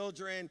around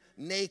children,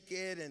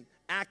 naked and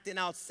acting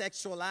out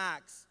sexual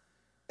acts.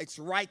 It's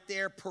right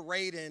there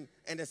parading,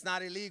 and it's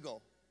not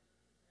illegal.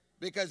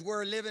 Because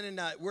we're living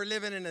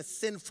in a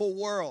sinful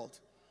world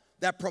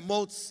that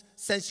promotes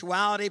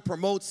sensuality,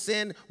 promotes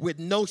sin with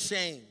no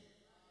shame.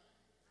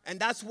 And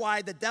that's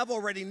why the devil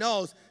already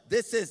knows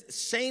this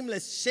is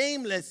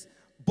shameless,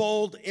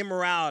 bold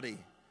immorality.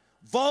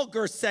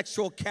 Vulgar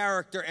sexual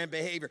character and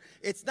behavior.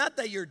 It's not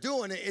that you're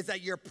doing it, it's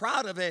that you're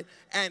proud of it.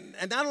 And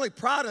not only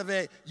proud of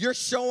it, you're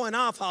showing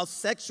off how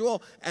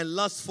sexual and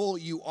lustful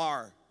you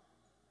are.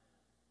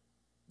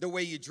 The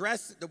way you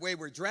dress, the way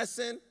we're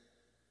dressing,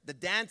 the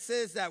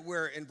dances that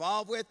we're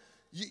involved with.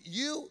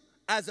 You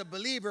as a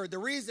believer,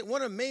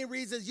 one of the main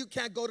reasons you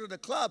can't go to the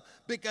club,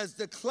 because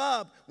the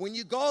club, when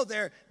you go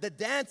there, the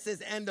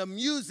dances and the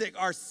music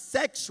are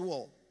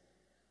sexual.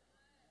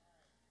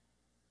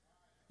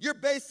 You're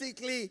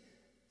basically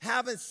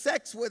having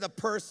sex with a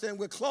person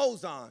with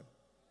clothes on.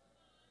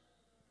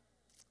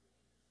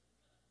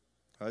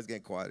 I was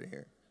getting quiet in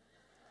here.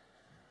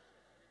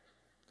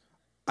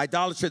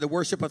 Idolatry, the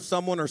worship of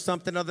someone or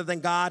something other than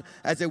God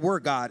as it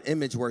were God,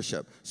 image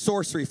worship.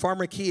 Sorcery,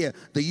 pharmakia,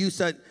 the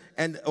use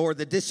or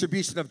the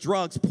distribution of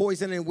drugs,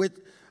 poison and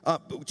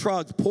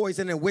witchcraft,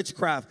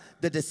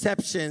 the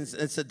deceptions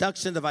and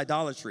seductions of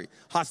idolatry.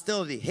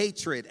 Hostility,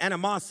 hatred,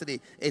 animosity,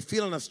 a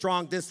feeling of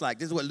strong dislike.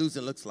 This is what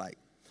losing looks like.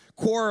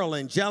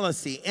 Quarreling,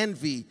 jealousy,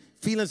 envy,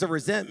 feelings of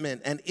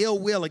resentment, and ill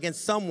will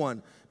against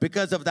someone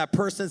because of that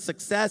person's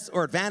success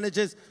or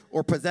advantages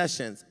or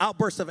possessions.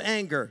 Outbursts of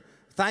anger.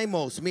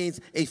 Thymos means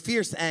a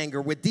fierce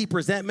anger with deep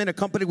resentment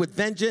accompanied with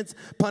vengeance,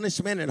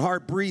 punishment, and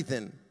hard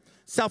breathing.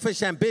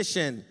 Selfish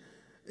ambition.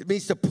 It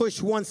means to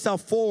push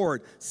oneself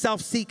forward.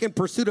 Self-seeking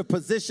pursuit of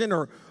position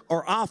or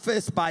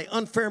office by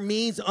unfair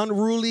means,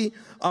 unruly,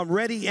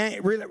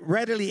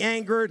 readily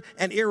angered,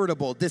 and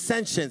irritable.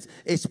 Dissensions,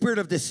 a spirit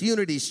of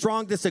disunity,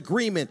 strong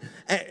disagreement,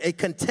 a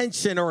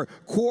contention or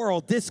quarrel,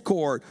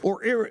 discord,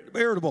 or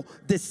irritable.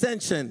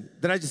 Dissension,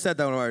 did I just said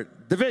that one word?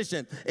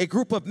 Division, a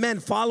group of men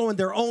following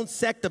their own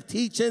sect of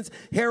teachings,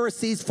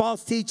 heresies,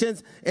 false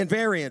teachings, and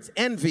variants.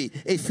 Envy,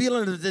 a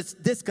feeling of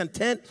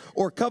discontent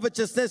or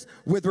covetousness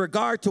with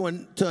regard to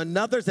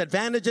another's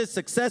advantages,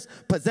 success,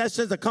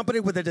 possessions,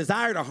 accompanied with a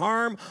desire to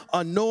harm,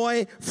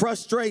 annoy,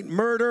 frustrate,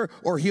 murder,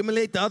 or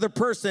humiliate the other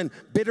person.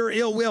 Bitter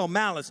ill will,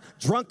 malice,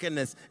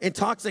 drunkenness,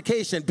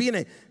 intoxication,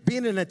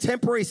 being in a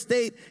temporary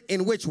state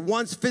in which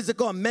one's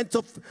physical and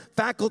mental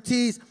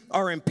faculties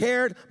are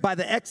impaired by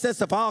the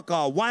excess of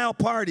alcohol. Wild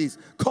parties,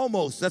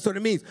 comos, that's what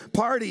it means.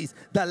 Parties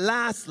that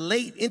last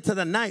late into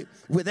the night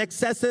with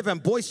excessive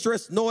and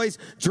boisterous noise,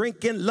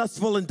 drinking,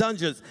 lustful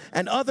indulgence,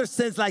 and other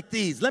sins like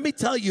these. Let me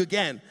tell you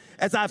again,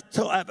 as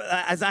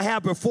I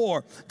have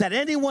before, that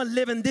anyone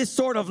living this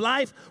sort of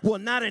life will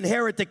not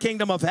inherit the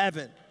kingdom of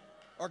heaven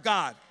or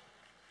God.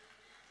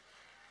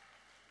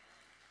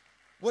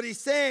 What he's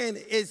saying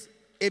is,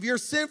 if your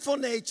sinful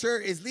nature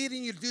is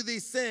leading you to do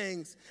these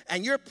things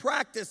and you're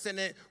practicing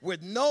it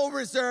with no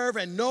reserve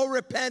and no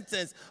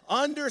repentance,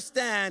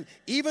 understand,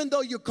 even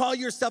though you call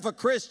yourself a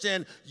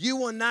Christian, you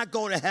will not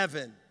go to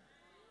heaven.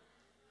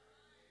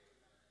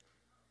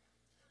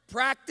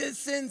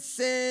 Practicing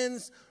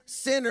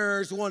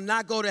sinners will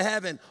not go to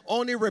heaven.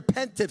 Only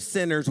repentant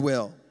sinners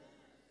will.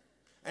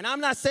 And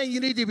I'm not saying you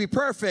need to be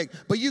perfect,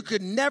 but you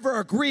could never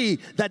agree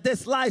that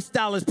this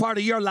lifestyle is part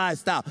of your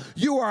lifestyle.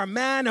 You are a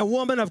man and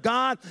woman of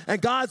God, and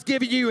God's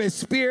given you his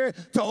spirit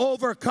to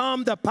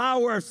overcome the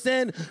power of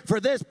sin. For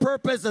this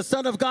purpose, the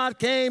Son of God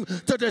came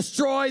to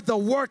destroy the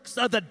works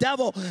of the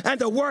devil,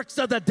 and the works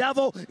of the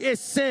devil is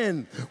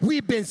sin.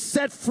 We've been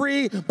set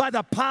free by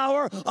the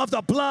power of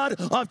the blood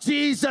of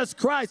Jesus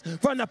Christ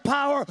from the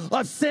power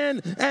of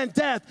sin and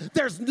death.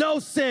 There's no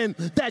sin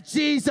that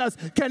Jesus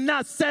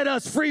cannot set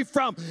us free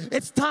from.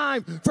 It's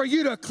time for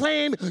you to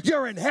claim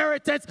your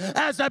inheritance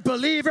as a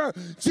believer.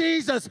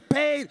 Jesus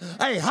paid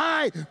a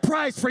high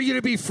price for you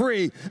to be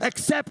free.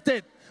 Accept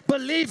it.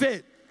 Believe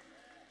it.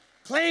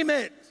 Claim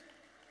it.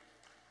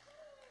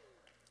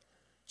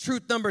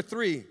 Truth number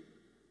 3.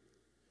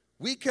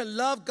 We can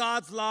love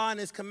God's law and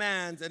his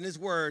commands and his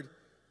word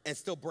and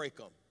still break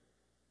them.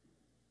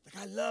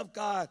 Like, I love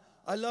God.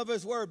 I love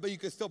his word, but you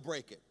can still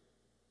break it.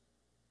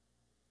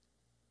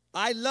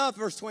 I love,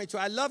 verse 22,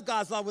 I love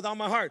God's law with all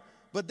my heart.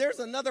 But there's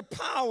another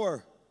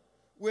power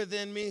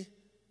within me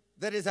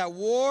that is at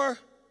war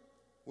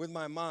with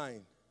my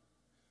mind.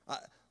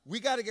 We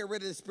got to get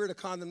rid of the spirit of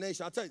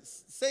condemnation. I'll tell you,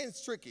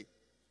 Satan's tricky.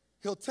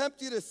 He'll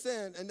tempt you to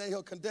sin, and then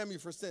he'll condemn you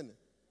for sinning.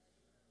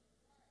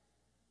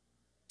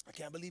 I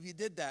can't believe you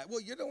did that. Well,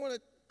 you're the one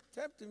that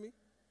tempted me.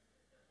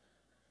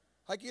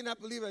 How can you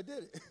not believe I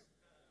did it?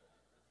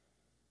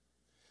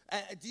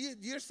 Do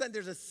you understand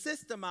there's a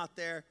system out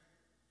there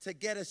to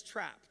get us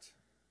trapped?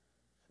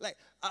 Like,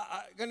 I'm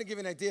going to give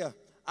you an idea.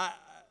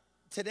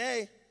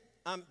 Today,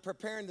 I'm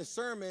preparing the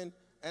sermon,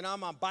 and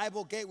I'm on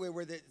Bible Gateway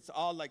where it's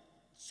all like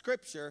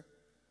scripture.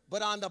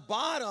 But on the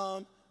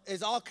bottom,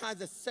 is all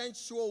kinds of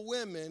sensual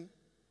women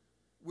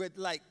with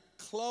like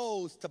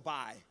clothes to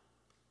buy.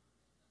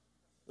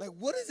 Like,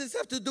 what does this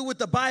have to do with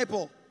the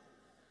Bible?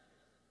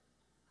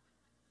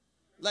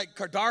 Like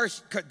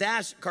Kardashian.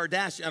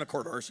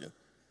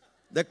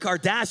 The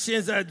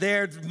Kardashians are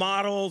there,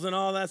 models and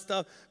all that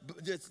stuff.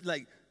 Just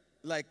like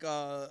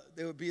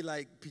they would be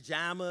like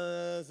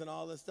pajamas and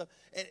all that stuff.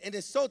 And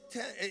it's so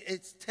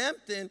it's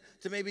tempting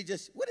to maybe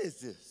just, what is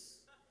this?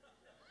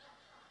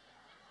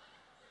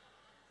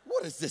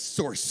 What is this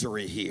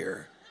sorcery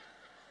here?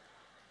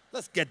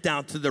 Let's get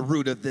down to the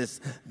root of this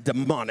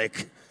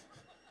demonic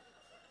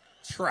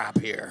trap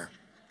here.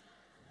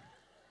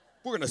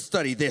 We're going to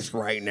study this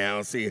right now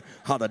and see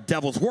how the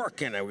devil's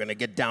working, and we're going to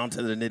get down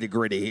to the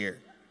nitty-gritty here.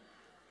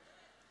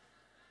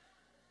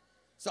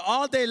 So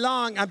all day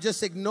long, I'm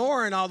just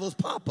ignoring all those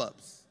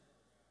pop-ups.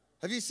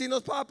 Have you seen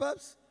those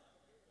pop-ups?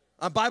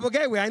 On Bible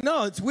Gateway, I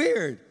know, it's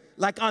weird.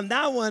 Like on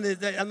that one,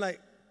 I'm like,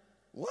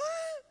 what?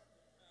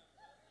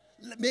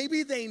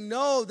 Maybe they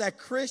know that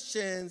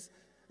Christians,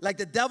 like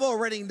the devil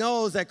already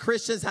knows that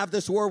Christians have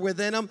this war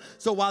within them.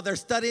 So while they're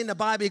studying the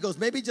Bible, he goes,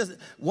 maybe just,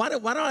 why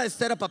don't I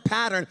set up a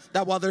pattern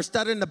that while they're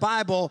studying the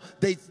Bible,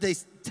 they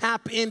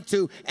tap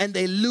into and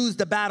they lose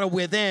the battle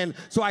within,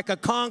 so I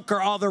could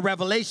conquer all the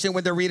revelation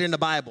when they're reading the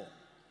Bible.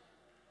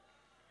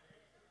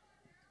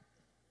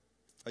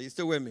 Are you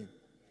still with me?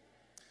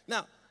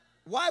 Now,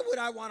 why would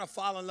I want to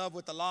fall in love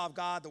with the law of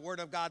God, the word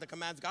of God, the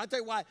commands of God? I'll tell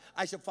you why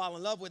I should fall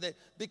in love with it.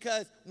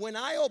 Because when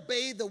I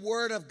obey the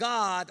word of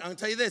God, I'm going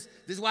to tell you this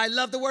is why I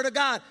love the word of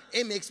God.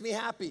 It makes me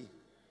happy.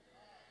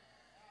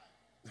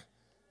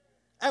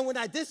 And when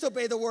I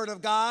disobey the word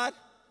of God,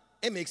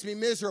 it makes me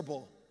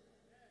miserable.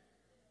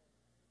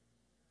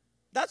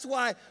 That's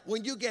why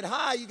when you get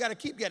high, you got to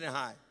keep getting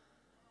high.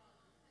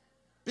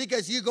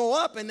 Because you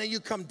go up and then you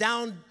come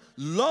down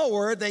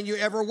lower than you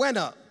ever went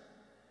up.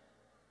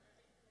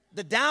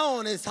 The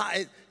down is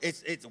high,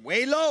 it's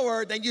way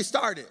lower than you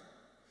started.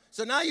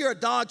 So now you're a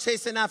dog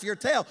chasing after your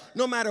tail.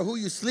 No matter who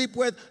you sleep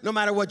with, no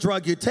matter what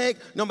drug you take,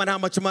 no matter how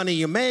much money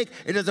you make,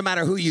 it doesn't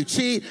matter who you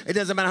cheat, it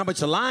doesn't matter how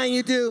much lying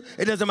you do,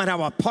 it doesn't matter how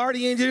much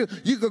partying you do.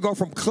 You could go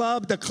from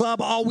club to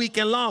club all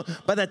weekend long.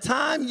 By the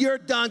time you're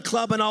done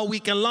clubbing all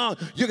weekend long,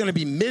 you're gonna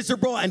be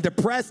miserable and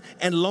depressed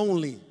and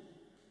lonely.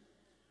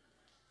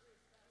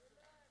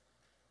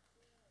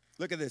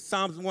 Look at this,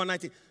 Psalms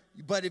 119.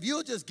 But if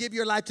you'll just give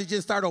your life to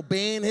just start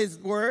obeying his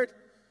word,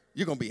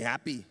 you're going to be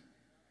happy.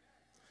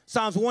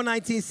 Psalms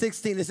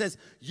 119:16, it says,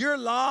 your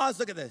laws,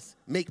 look at this,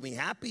 make me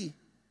happy.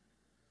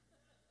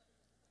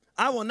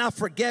 I will not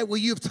forget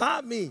what you've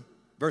taught me.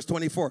 Verse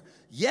 24,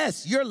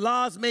 yes, your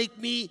laws make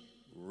me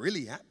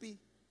really happy.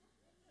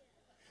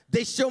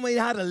 They show me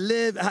how to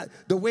live,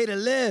 the way to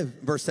live.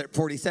 Verse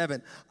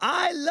 47,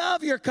 I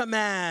love your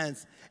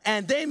commands,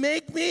 and they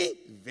make me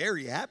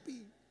very happy.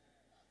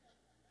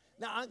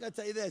 Now, I'm going to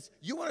tell you this.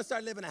 You want to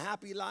start living a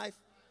happy life?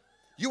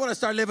 You want to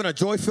start living a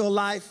joy-filled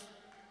life?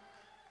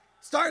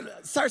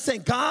 Start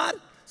saying, God,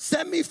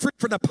 set me free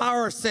from the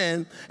power of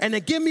sin, and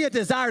then give me a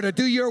desire to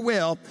do your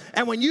will.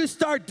 And when you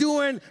start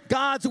doing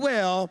God's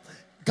will,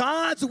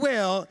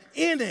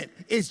 in it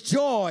is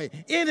joy.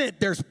 In it,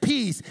 there's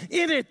peace.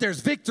 In it,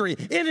 there's victory.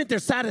 In it,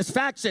 there's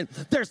satisfaction.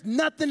 There's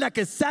nothing that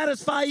can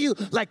satisfy you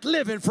like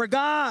living for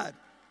God.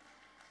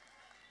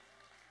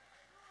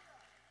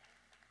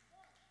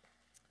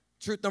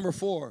 Truth number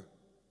 4,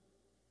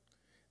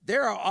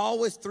 there are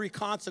always 3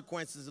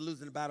 consequences of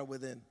losing the battle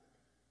within.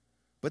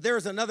 But there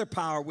is another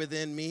power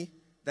within me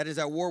that is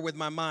at war with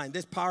my mind.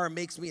 This power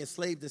makes me a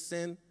slave to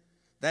sin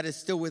that is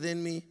still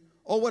within me.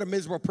 Oh, what a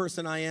miserable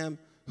person I am.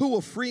 Who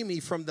will free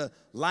me from the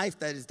life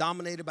that is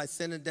dominated by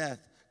sin and death?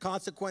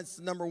 Consequence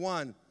number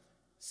 1,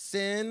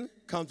 sin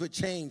comes with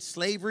chains,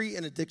 slavery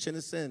and addiction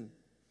to sin.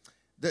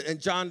 And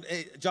John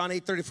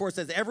 8:34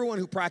 says, everyone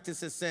who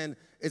practices sin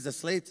is a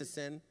slave to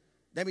sin.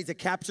 That means it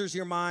captures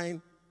your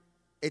mind.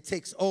 It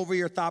takes over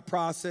your thought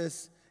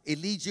process.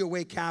 It leads you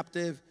away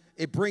captive.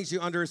 It brings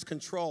you under its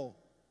control.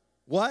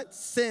 What?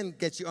 Sin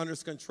gets you under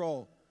its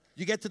control.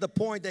 You get to the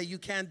point that you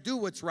can't do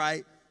what's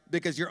right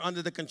because you're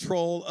under the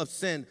control of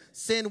sin.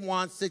 Sin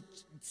wants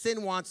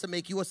to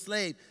make you a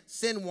slave.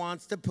 Sin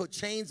wants to put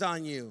chains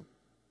on you.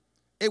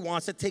 It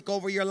wants to take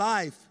over your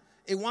life.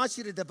 It wants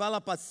you to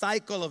develop a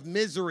cycle of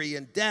misery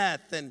and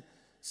death and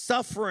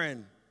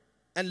suffering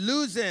and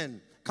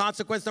losing.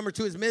 Consequence number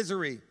 2 is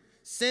misery.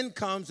 Sin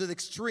comes with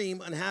extreme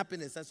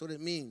unhappiness. That's what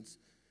it means.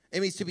 It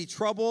means to be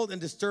troubled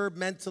and disturbed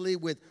mentally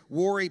with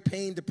worry,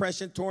 pain,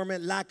 depression,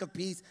 torment, lack of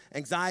peace,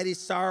 anxiety,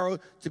 sorrow,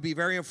 to be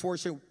very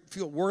unfortunate,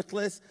 feel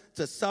worthless,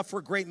 to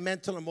suffer great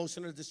mental and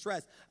emotional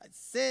distress.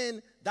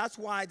 Sin, that's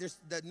why there's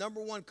the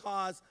number 1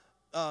 cause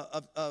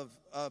of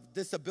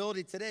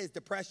disability today is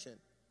depression.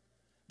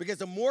 Because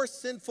the more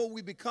sinful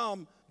we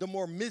become, the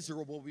more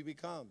miserable we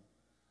become.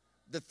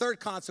 The 3rd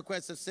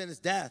consequence of sin is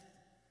death.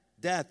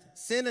 Death.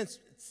 Sin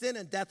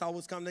and death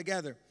always come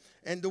together.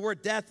 And the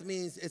word death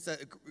means, it's a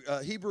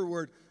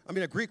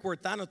Greek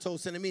word,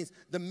 thanatos, and it means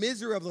the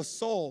misery of the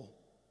soul.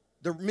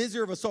 The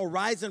misery of a soul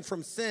rising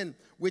from sin,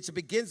 which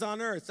begins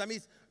on earth. So that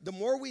means the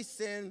more we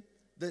sin,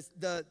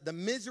 the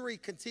misery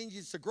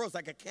continues to grow. It's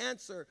like a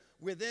cancer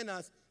within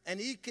us, and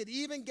it could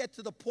even get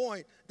to the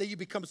point that you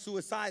become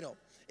suicidal.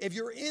 If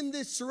you're in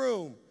this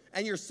room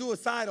and you're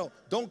suicidal,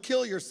 don't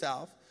kill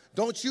yourself.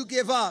 Don't you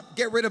give up.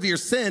 Get rid of your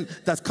sin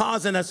that's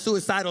causing a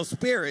suicidal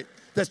spirit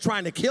that's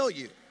trying to kill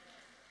you.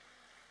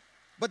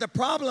 But the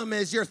problem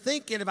is you're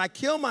thinking, if I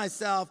kill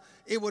myself,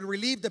 it would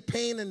relieve the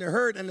pain and the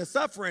hurt and the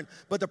suffering.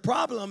 But the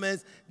problem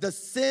is the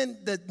sin,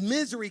 the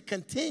misery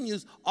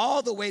continues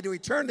all the way to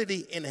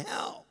eternity in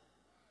hell.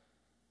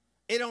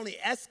 It only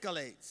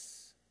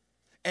escalates.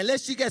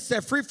 Unless you get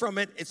set free from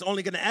it, it's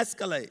only going to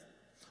escalate.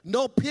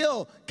 No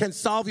pill can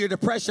solve your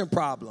depression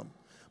problem.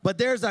 But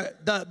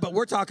but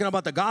we're talking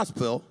about the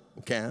gospel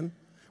can.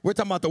 We're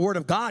talking about the word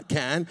of God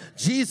can.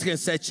 Jesus can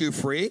set you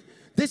free.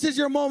 This is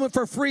your moment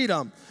for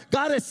freedom.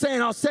 God is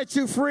saying, I'll set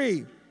you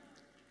free.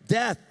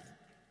 Death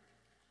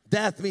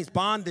means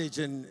bondage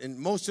and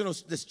emotional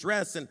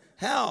distress and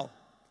hell.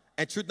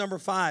 And truth number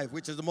 5,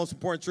 which is the most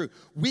important truth.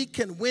 We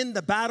can win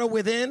the battle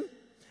within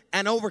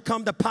and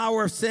overcome the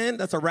power of sin.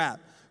 That's a wrap.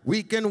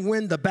 We can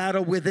win the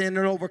battle within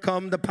and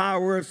overcome the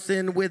power of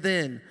sin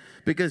within.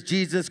 Because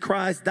Jesus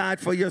Christ died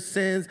for your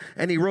sins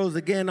and he rose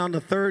again on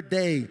the 3rd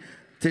day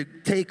to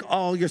take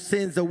all your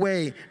sins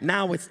away.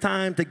 Now it's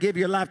time to give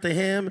your life to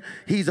him.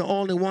 He's the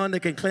only one that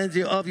can cleanse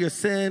you of your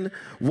sin.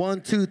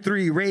 1, 2,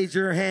 3, raise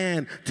your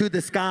hand to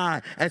the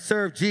sky and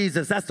serve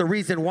Jesus. That's the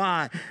reason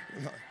why.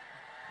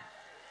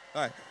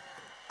 All right.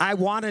 I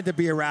wanted to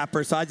be a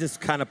rapper, so I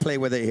just kind of play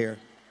with it here.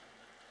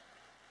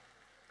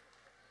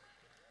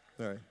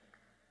 All right.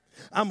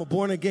 I'm a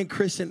born-again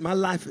Christian. My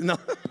life, no. All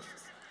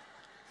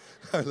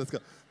right, let's go.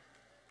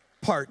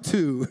 Part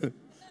 2.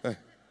 All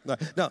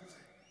right. No.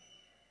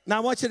 Now, I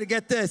want you to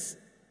get this.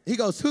 He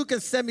goes, who can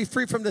set me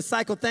free from this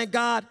cycle? Thank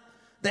God.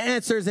 The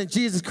answer is in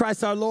Jesus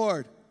Christ our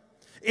Lord.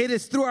 It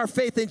is through our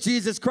faith in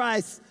Jesus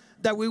Christ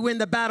that we win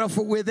the battle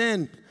from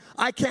within.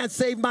 I can't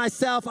save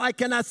myself. I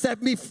cannot set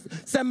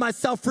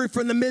myself free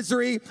from the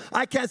misery.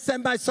 I can't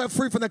set myself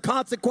free from the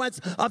consequence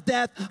of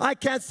death. I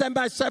can't set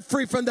myself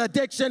free from the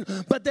addiction.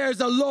 But there's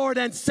a Lord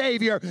and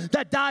Savior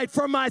that died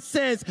for my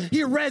sins.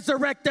 He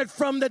resurrected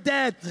from the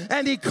dead,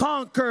 and he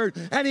conquered,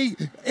 and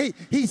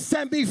he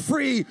set me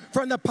free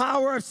from the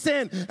power of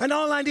sin. And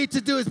all I need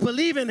to do is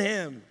believe in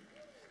him.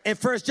 And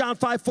 1 John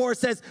 5:4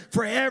 says,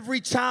 for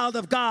every child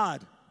of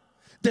God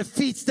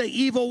defeats the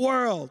evil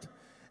world.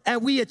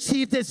 And we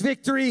achieve this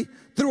victory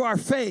through our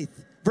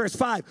faith. Verse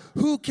 5,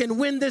 who can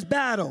win this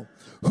battle?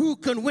 Who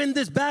can win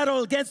this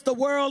battle against the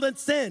world and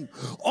sin?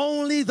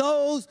 Only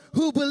those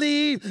who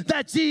believe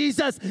that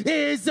Jesus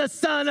is the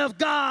Son of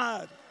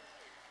God.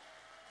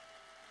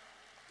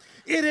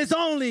 It is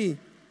only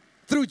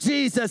through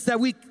Jesus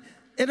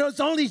it is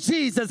only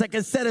Jesus that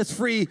can set us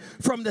free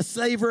from the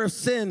slavery of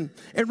sin.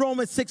 In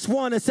Romans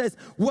 6:1, it says,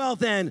 well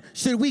then,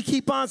 should we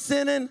keep on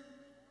sinning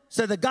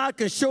so that God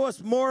can show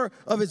us more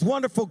of his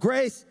wonderful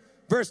grace?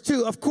 Verse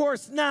 2, of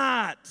course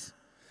not.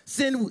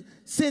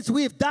 Since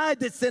we've died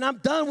to sin, I'm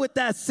done with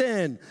that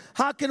sin.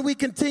 How can we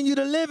continue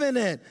to live in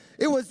it?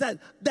 It was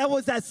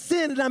that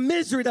sin and that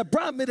misery that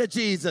brought me to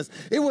Jesus.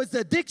 It was the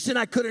addiction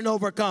I couldn't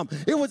overcome.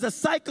 It was a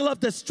cycle of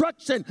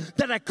destruction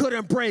that I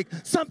couldn't break.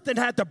 Something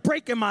had to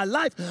break in my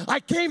life. I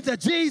came to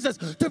Jesus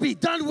to be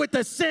done with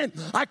the sin.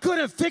 I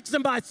couldn't fix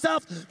it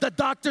myself. The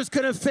doctors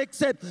couldn't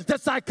fix it. The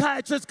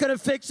psychiatrists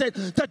couldn't fix it.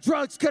 The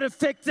drugs couldn't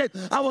fix it.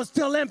 I was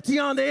still empty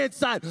on the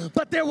inside.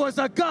 But there was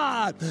a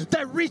God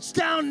that reached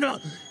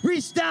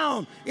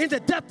down in the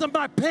depth of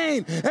my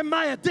pain and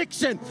my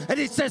addiction. And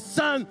he says,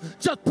 son,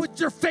 just put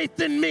your faith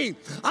in me.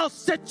 I'll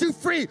set you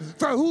free.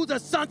 For who the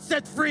Son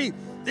sets free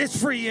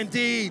is free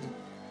indeed.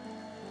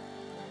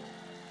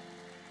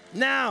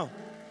 Now,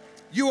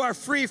 you are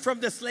free from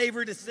the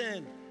slavery to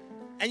sin,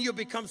 and you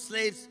become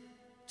slaves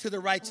to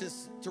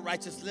righteous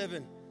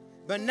living.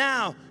 But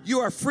now you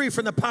are free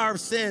from the power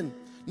of sin.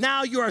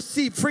 Now you are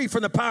free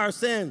from the power of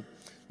sin.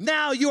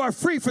 Now you are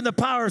free from the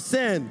power of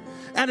sin,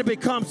 and to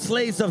become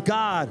slaves of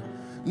God.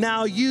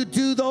 Now you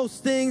do those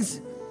things.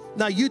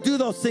 Now you do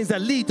those things that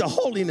lead to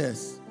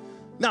holiness.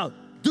 Now,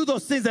 do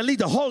those things that lead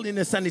to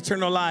holiness and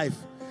eternal life.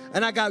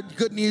 And I got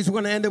good news. We're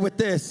going to end it with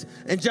this.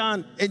 In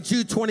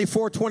Jude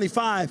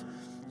 24:25,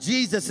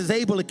 Jesus is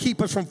able to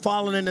keep us from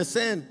falling into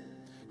sin.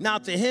 Now,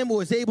 to him who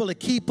is able to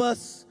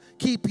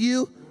keep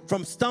you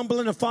from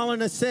stumbling and falling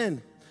into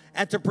sin,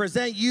 and to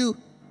present you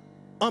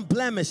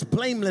unblemished,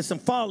 blameless,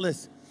 and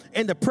faultless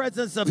in the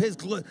presence of his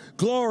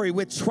glory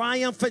with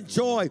triumphant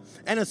joy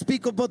and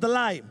unspeakable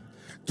delight.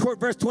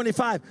 Verse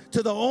 25,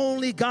 to the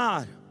only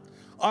God,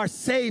 our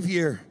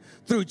Savior,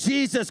 through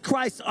Jesus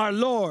Christ our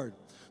Lord,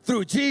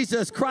 through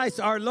Jesus Christ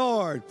our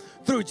Lord.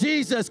 Through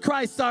Jesus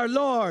Christ our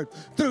Lord.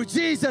 Through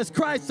Jesus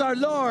Christ our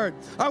Lord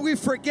are we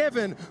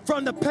forgiven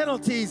from the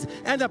penalties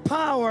and the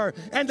power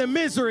and the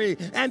misery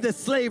and the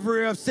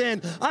slavery of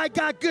sin. I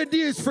got good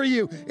news for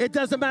you. It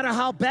doesn't matter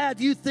how bad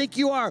you think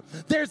you are.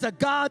 There's a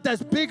God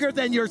that's bigger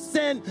than your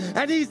sin,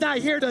 and he's not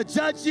here to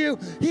judge you.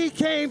 He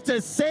came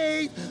to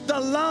save the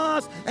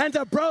lost and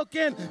the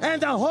broken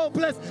and the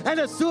hopeless and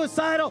the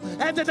suicidal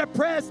and the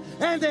depressed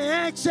and the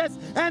anxious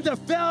and the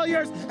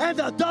failures and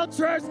the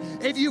adulterers.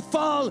 If you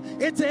fall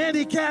into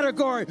any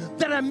category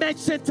that I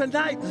mentioned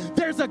tonight,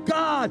 there's a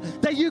God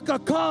that you can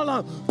call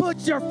on. Put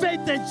your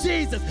faith in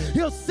Jesus.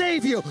 He'll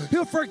save you.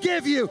 He'll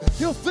forgive you.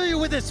 He'll fill you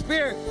with His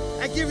Spirit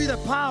and give you the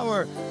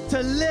power to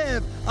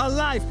live a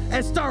life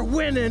and start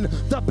winning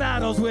the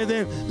battles with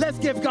Him. Let's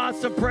give God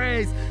some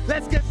praise.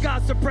 Let's give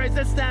God some praise.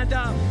 Let's stand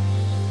up.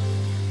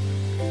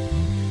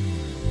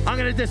 I'm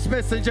going to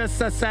dismiss in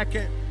just a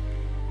second.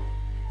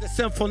 The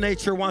sinful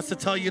nature wants to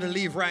tell you to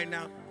leave right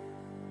now.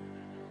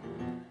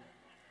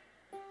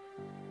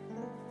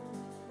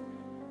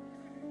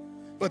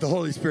 But the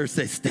Holy Spirit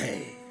says,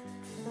 stay.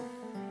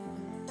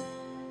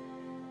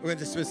 We're going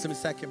to dismiss him in a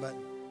second, but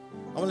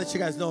I want to let you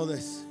guys know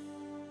this.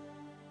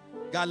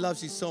 God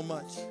loves you so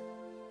much.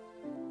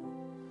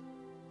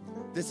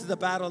 This is the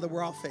battle that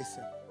we're all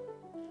facing.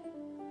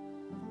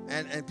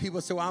 And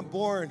people say, well, I'm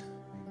born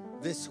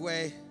this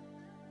way.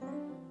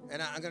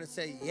 And I'm going to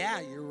say,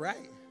 yeah, you're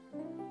right.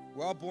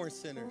 We're all born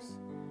sinners.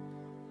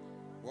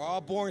 We're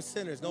all born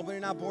sinners. Nobody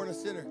not born a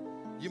sinner.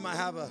 You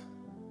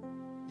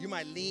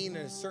might lean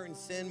in a certain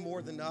sin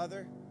more than the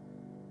other.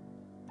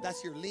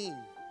 That's your lean.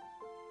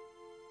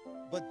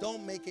 But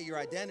don't make it your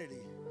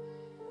identity.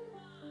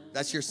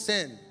 That's your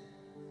sin.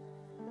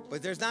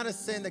 But there's not a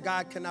sin that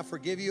God cannot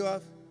forgive you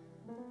of,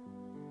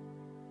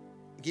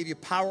 give you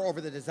power over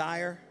the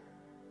desire,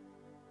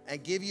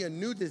 and give you a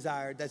new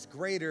desire that's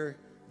greater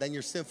than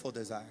your sinful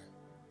desire.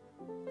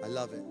 I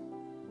love it.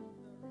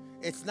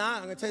 It's not,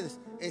 I'm going to tell you this,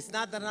 it's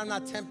not that I'm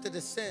not tempted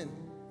to sin.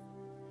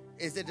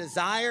 Is the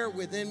desire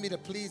within me to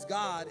please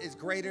God is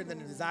greater than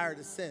the desire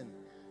to sin.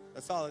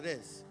 That's all it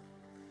is.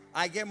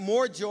 I get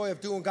more joy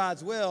of doing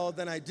God's will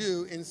than I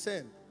do in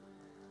sin.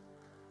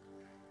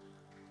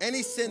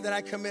 Any sin that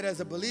I commit as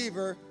a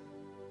believer,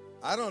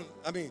 I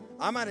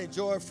might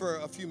enjoy it for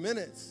a few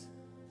minutes,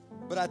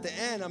 but at the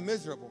end, I'm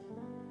miserable.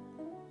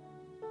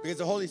 Because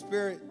the Holy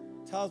Spirit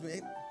tells me,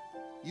 hey,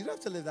 you don't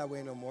have to live that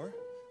way no more.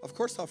 Of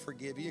course, I'll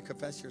forgive you and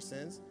confess your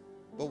sins,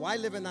 but why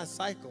live in that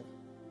cycle?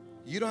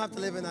 You don't have to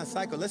live in that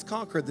cycle. Let's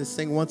conquer this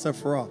thing once and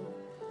for all.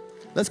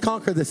 Let's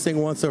conquer this thing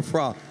once and for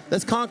all.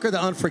 Let's conquer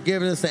the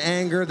unforgiveness, the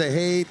anger, the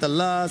hate, the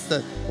lust, the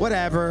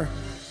whatever.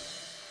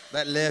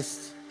 That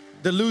list,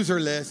 the loser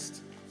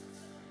list.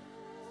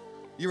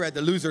 You read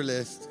the loser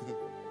list.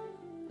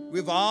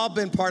 We've all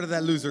been part of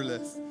that loser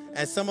list,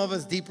 and some of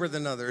us deeper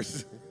than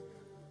others.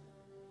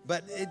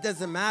 But it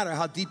doesn't matter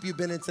how deep you've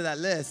been into that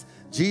list.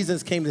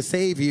 Jesus came to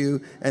save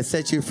you and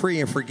set you free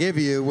and forgive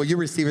you. Will you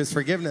receive His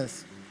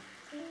forgiveness?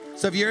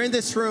 So if you're in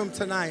this room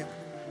tonight,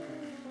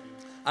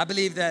 I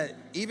believe that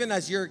even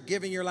as you're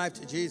giving your life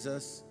to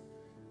Jesus,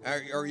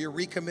 or you're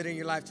recommitting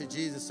your life to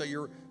Jesus, so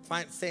you're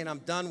saying, I'm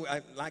done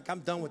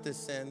with this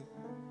sin,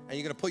 and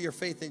you're going to put your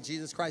faith in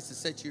Jesus Christ to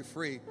set you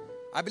free.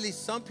 I believe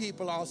some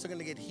people are also going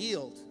to get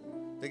healed.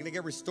 They're going to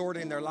get restored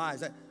in their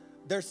lives.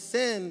 There's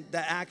sin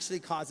that actually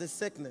causes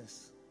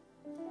sickness.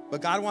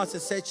 But God wants to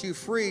set you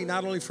free,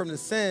 not only from the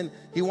sin,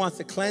 He wants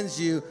to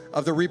cleanse you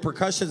of the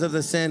repercussions of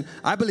the sin.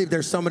 I believe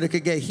there's someone that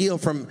could get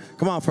healed from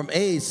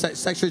AIDS,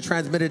 sexually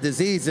transmitted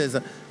diseases,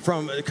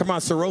 from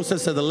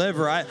cirrhosis of the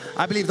liver.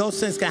 I believe those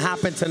sins can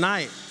happen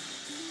tonight.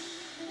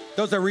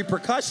 Those are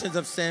repercussions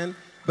of sin.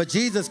 But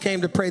Jesus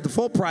came to pay the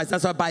full price.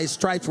 That's why by His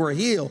stripes we're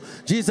healed.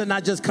 Jesus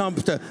not just come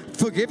to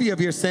forgive you of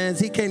your sins.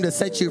 He came to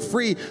set you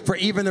free for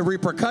even the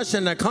repercussion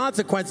and the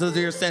consequences of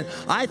your sin.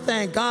 I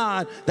thank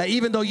God that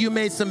even though you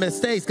made some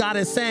mistakes, God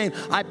is saying,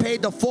 I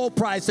paid the full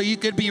price so you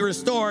could be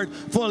restored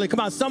fully.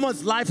 Come on,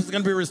 someone's life is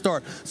going to be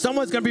restored.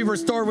 Someone's going to be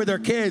restored with their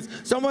kids.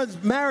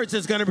 Someone's marriage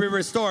is going to be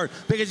restored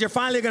because you're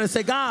finally going to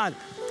say, God,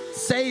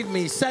 save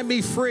me, set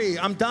me free.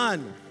 I'm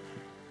done.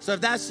 So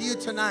if that's you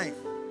tonight,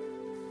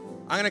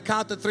 I'm going to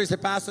count to 3. Say,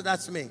 Pastor,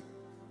 that's me.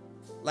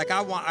 Like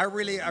I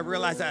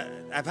realize that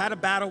I've had a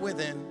battle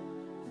within,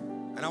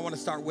 and I want to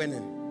start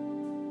winning.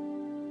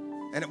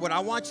 And what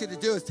I want you to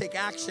do is take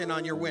action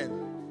on your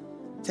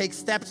win. Take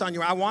steps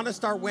on I want to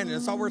start winning.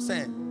 That's all we're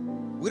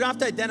saying. We don't have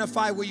to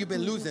identify where you've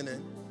been losing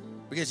in,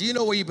 because you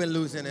know where you've been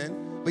losing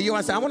in. But you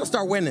want to say, I want to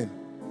start winning.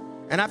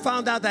 And I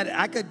found out that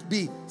I could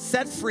be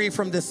set free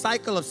from this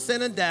cycle of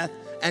sin and death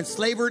and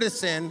slavery to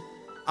sin.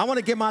 I want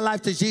to give my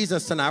life to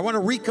Jesus tonight. I want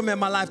to recommit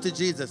my life to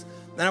Jesus.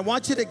 And I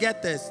want you to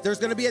get this. There's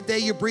going to be a day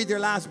you breathe your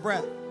last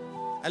breath.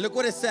 And look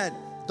what it said.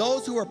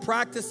 Those who are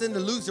practicing the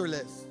loser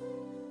list,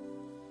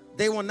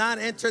 they will not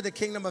enter the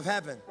kingdom of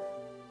heaven.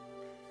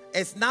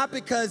 It's not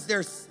because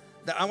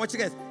I want you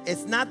guys,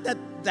 it's not that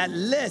that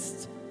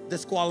list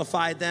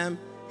disqualified them.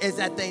 It's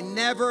that they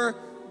never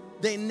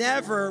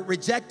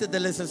rejected the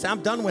list and said,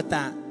 I'm done with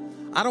that.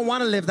 I don't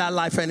want to live that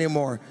life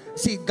anymore.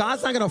 See,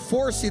 God's not going to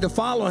force you to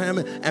follow him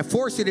and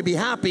force you to be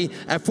happy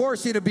and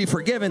force you to be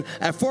forgiven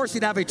and force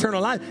you to have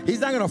eternal life. He's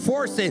not going to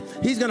force it.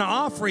 He's going to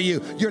offer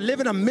you. You're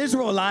living a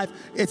miserable life.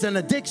 It's an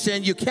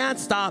addiction. You can't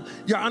stop.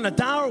 You're on a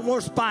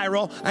downward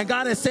spiral. And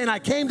God is saying, I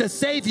came to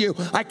save you.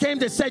 I came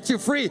to set you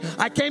free.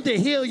 I came to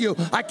heal you.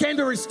 I came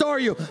to restore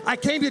you. I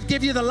came to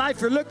give you the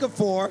life you're looking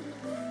for.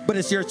 But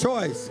it's your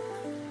choice.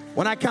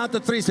 When I count to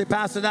 3, say,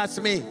 Pastor, that's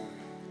me.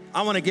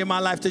 I want to give my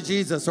life to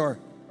Jesus, or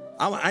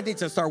I need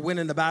to start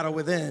winning the battle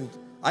within.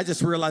 I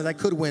just realized I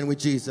could win with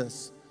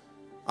Jesus.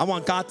 I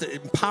want God to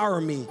empower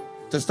me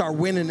to start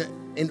winning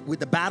with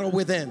the battle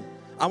within.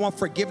 I want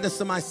forgiveness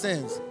of my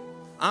sins.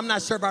 I'm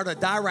not sure if I were to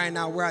die right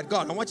now where I'd go.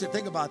 And I want you to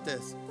think about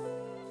this.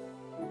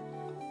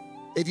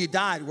 If you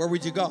died, where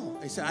would you go?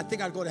 He said, I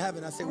think I'd go to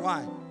heaven. I said,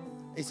 why?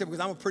 He said, because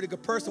I'm a pretty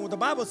good person. What the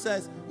Bible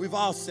says, we've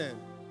all sinned.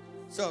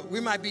 So we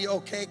might be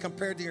okay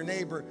compared to your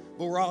neighbor,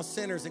 but we're all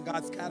sinners in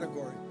God's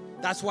category.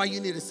 That's why you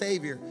need a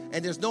Savior.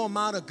 And there's no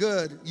amount of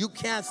good. You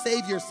can't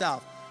save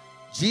yourself.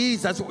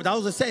 Jesus, that's what I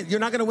was saying. You're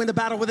not going to win the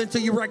battle with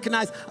until you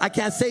recognize I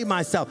can't save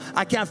myself.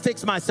 I can't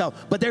fix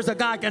myself. But there's a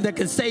God that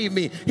can save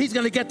me. He's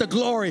going to get the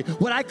glory.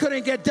 What I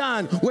couldn't get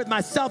done with my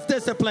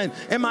self-discipline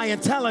and my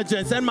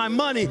intelligence and my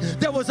money,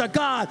 there was a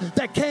God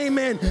that came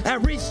in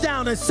and reached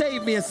down and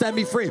saved me and set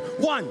me free.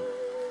 One,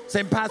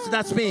 saying, Pastor,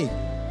 that's me.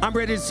 I'm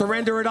ready to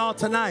surrender it all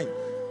tonight.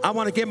 I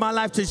want to give my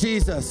life to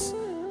Jesus.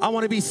 I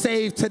want to be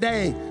saved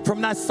today from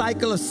that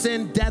cycle of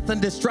sin, death,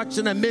 and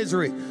destruction and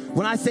misery.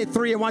 When I say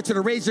 3, I want you to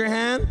raise your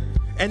hand,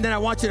 and then I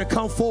want you to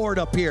come forward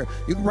up here.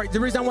 The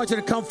reason I want you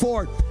to come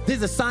forward, this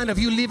is a sign of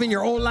you leaving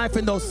your old life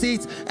in those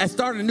seats and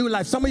starting a new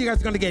life. Some of you guys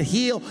are going to get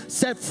healed,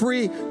 set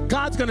free.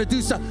 God's going to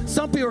do something.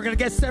 Some people are going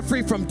to get set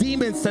free from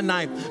demons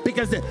tonight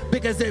because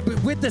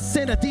with the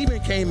sin, a demon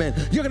came in.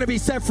 You're going to be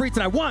set free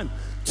tonight. 1,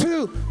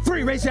 2,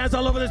 3. Raise your hands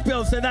all over this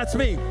building. Say, that's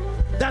me.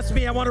 That's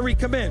me. I want to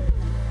recommit.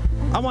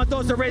 I want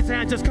those to raise their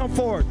hand. Just come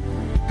forward.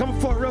 Come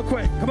forward real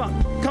quick. Come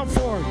on. Come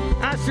forward.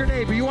 Ask your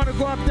neighbor. You want to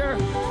go up there?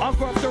 I'll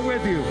go up there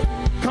with you.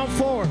 Come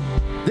forward.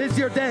 This is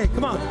your day.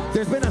 Come on.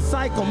 There's been a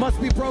cycle. Must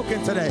be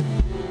broken today.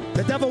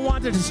 The devil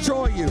wanted to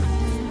destroy you.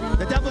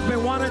 The devil's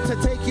been wanting to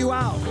take you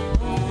out.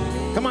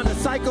 Come on. The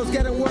cycle's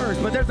getting worse.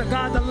 But there's a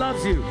God that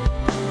loves you.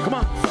 Come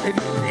on. If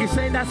you're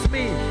saying that's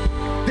me,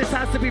 this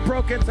has to be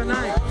broken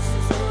tonight.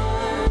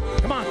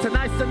 Come on.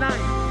 Tonight's the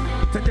night.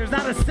 There's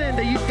not a sin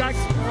that you guys,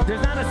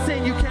 there's not a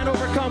sin you can't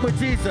overcome with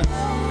Jesus.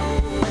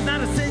 There's not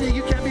a sin that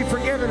you can't be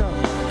forgiven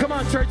of. Come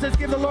on, church, let's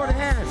give the Lord a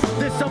hand.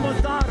 There's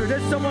someone's daughter,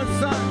 there's someone's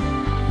son.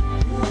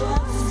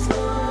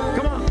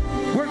 Come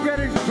on,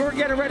 we're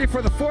getting ready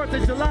for the 4th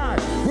of July.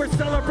 We're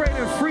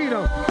celebrating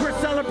freedom. We're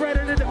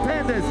celebrating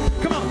independence.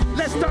 Come on,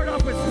 let's start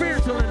off with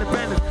spiritual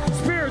independence,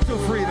 spiritual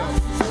freedom.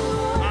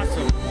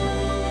 Awesome.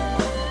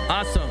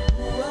 Awesome.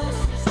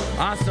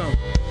 Awesome.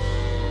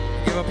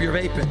 Give up your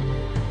vaping.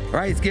 All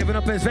right, he's giving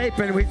up his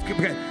vaping.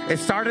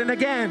 It's starting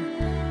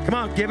again. Come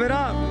on, give it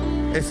up.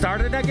 It's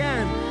starting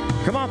again.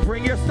 Come on,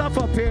 bring your stuff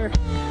up here.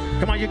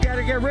 Come on, you got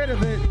to get rid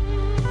of it.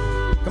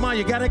 Come on,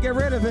 you got to get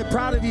rid of it.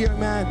 Proud of you,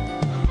 man.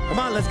 Come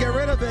on, let's get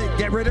rid of it.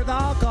 Get rid of the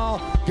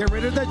alcohol. Get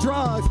rid of the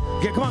drugs.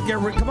 Come on, get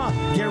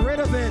rid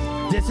of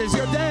it. This is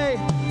your day.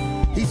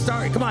 He's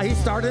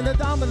starting the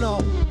domino.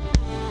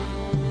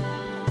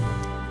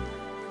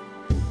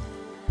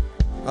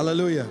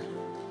 Hallelujah.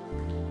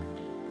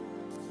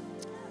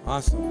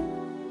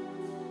 Awesome.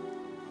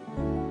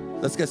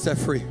 Let's get set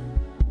free.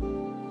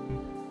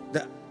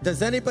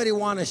 Does anybody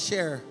want to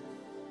share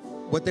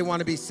what they want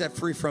to be set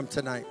free from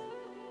tonight?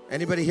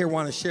 Anybody here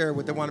want to share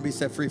what they want to be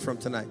set free from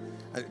tonight?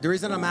 The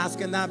reason I'm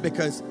asking that,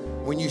 because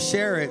when you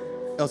share it,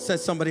 it'll set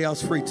somebody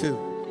else free too.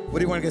 What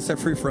do you want to get set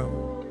free from?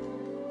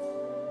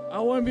 I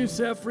want to be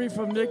set free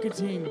from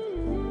nicotine.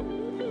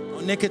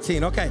 Oh,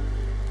 nicotine, okay.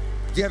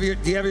 Do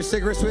you have your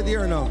cigarettes with you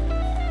or no?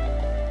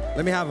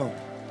 Let me have them.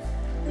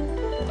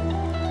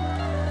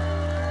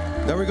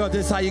 There we go.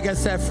 This is how you get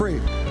set free.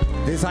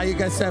 This is how you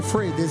get set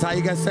free. This is how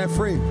you get set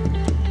free.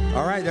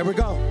 All right, there we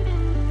go.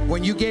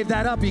 When you gave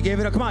that up, you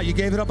gave it up. Come on, you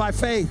gave it up by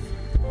faith.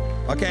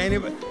 Okay,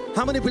 anybody,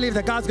 how many believe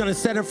that God's going to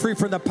set him free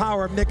from the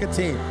power of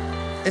nicotine?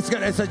 It's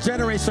a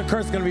generational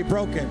curse going to be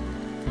broken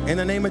in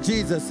the name of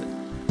Jesus.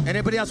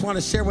 Anybody else want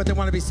to share what they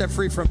want to be set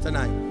free from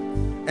tonight?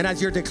 And as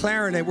you're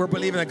declaring it, we're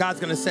believing that God's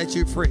going to set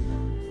you free.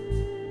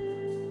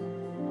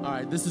 All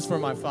right, this is for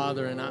my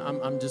father, and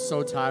I'm just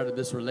so tired of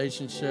this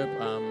relationship.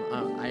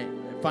 I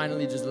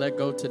finally just let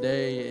go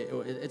today.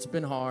 It's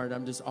been hard.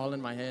 I'm just all in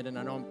my head, and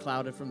I know I'm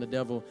clouded from the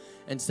devil.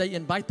 And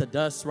Satan, bite the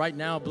dust right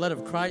now. Blood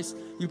of Christ,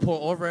 you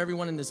pour over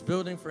everyone in this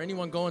building. For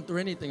anyone going through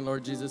anything,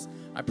 Lord Jesus,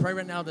 I pray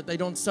right now that they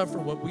don't suffer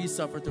what we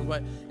suffer through.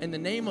 What in the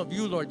name of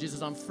you, Lord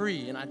Jesus, I'm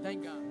free, and I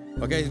thank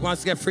God. Okay, he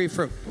wants to get free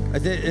from.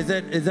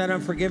 Is that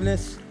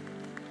unforgiveness?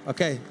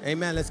 Okay,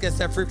 amen. Let's get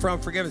set free from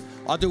unforgiveness.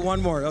 I'll do one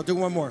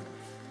more.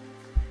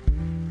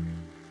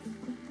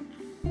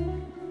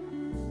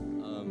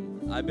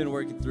 I've been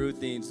working through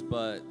things,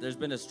 but there's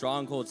been a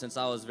stronghold since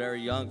I was very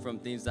young from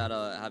things that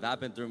have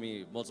happened through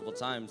me multiple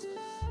times.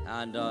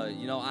 And,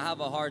 you know, I have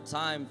a hard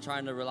time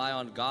trying to rely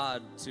on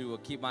God to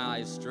keep my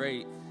eyes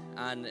straight.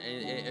 And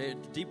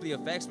it deeply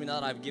affects me now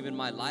that I've given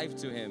my life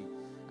to him.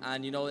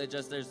 And, you know,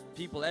 there's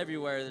people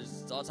everywhere,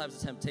 there's all types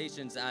of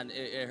temptations, and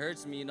it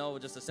hurts me, you know,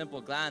 just a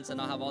simple glance, and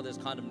I'll have all this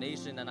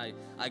condemnation, and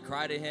I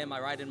cry to him, I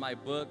write in my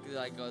book,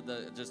 like,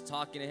 just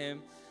talking to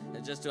him,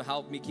 and just to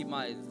help me keep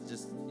my,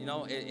 just, you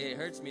know, it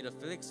hurts me, it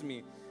afflicts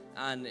me,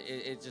 and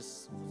it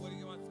just... What do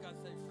you want God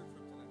to say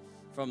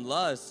from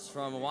lust,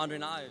 from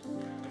wandering eyes.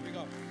 There we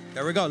go.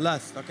 There we go,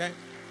 lust, okay?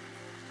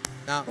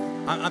 Now,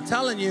 I'm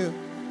telling you,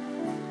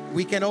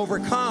 we can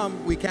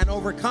overcome,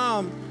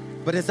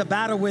 but it's a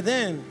battle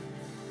within.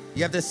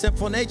 You have this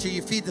sinful nature.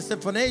 You feed the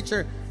sinful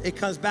nature, it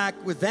comes back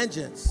with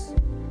vengeance.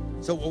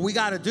 So what we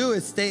got to do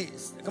is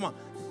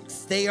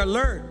stay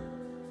alert.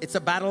 It's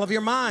a battle of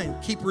your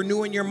mind. Keep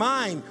renewing your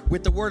mind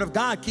with the word of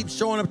God. Keep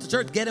showing up to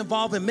church. Get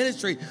involved in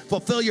ministry.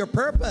 Fulfill your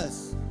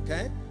purpose,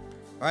 okay?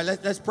 All right,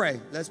 let's pray.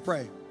 Let's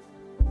pray.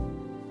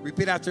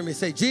 Repeat after me.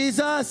 Say,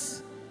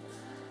 Jesus,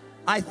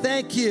 I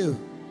thank you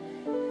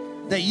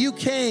that you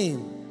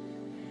came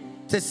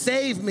to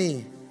save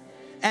me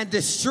and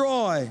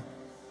destroy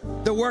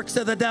the works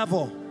of the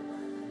devil.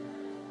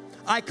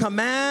 I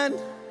command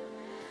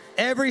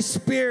every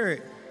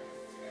spirit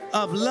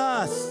of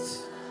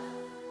lust,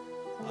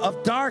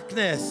 of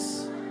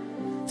darkness,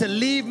 to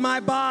leave my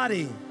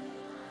body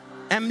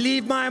and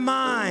leave my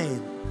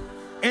mind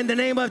in the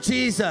name of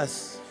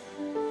Jesus.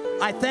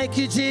 I thank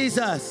you,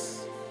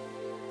 Jesus,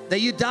 that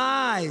you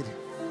died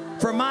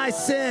for my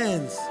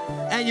sins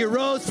and you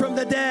rose from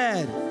the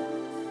dead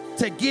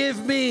to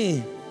give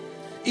me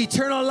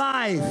eternal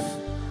life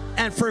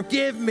and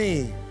forgive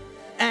me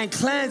and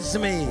cleanse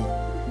me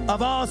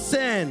of all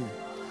sin.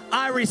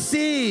 I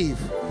receive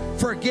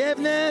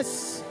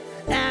forgiveness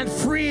and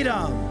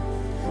freedom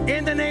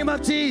in the name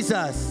of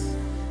Jesus.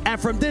 And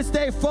from this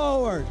day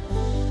forward,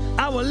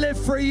 I will live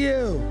for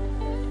you.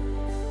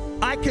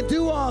 I can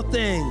do all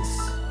things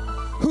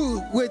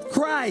with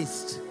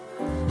Christ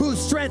who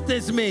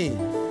strengthens me.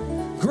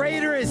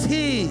 Greater is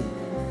he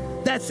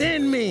that's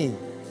in me.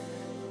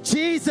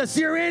 Jesus,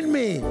 you're in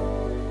me.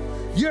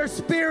 Your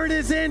spirit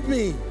is in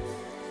me,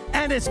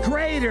 and it's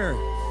greater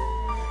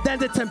than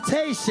the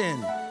temptation,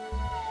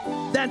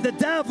 than the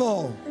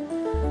devil,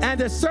 and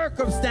the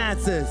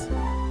circumstances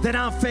that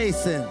I'm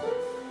facing.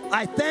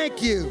 I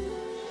thank you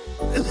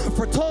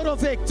for total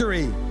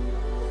victory.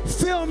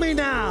 Fill me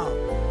now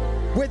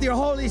with your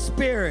Holy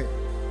Spirit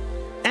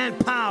and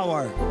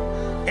power.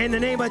 In the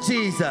name of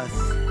Jesus,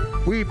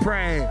 we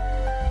pray.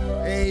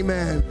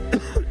 Amen.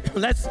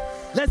 Let's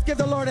give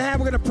the Lord a hand.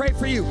 We're going to pray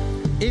for you.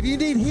 If you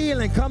need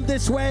healing, come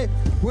this way.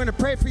 We're going to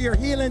pray for your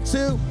healing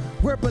too.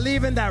 We're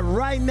believing that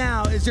right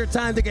now is your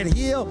time to get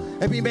healed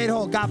and be made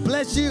whole. God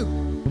bless you.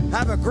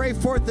 Have a great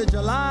 4th of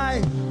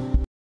July.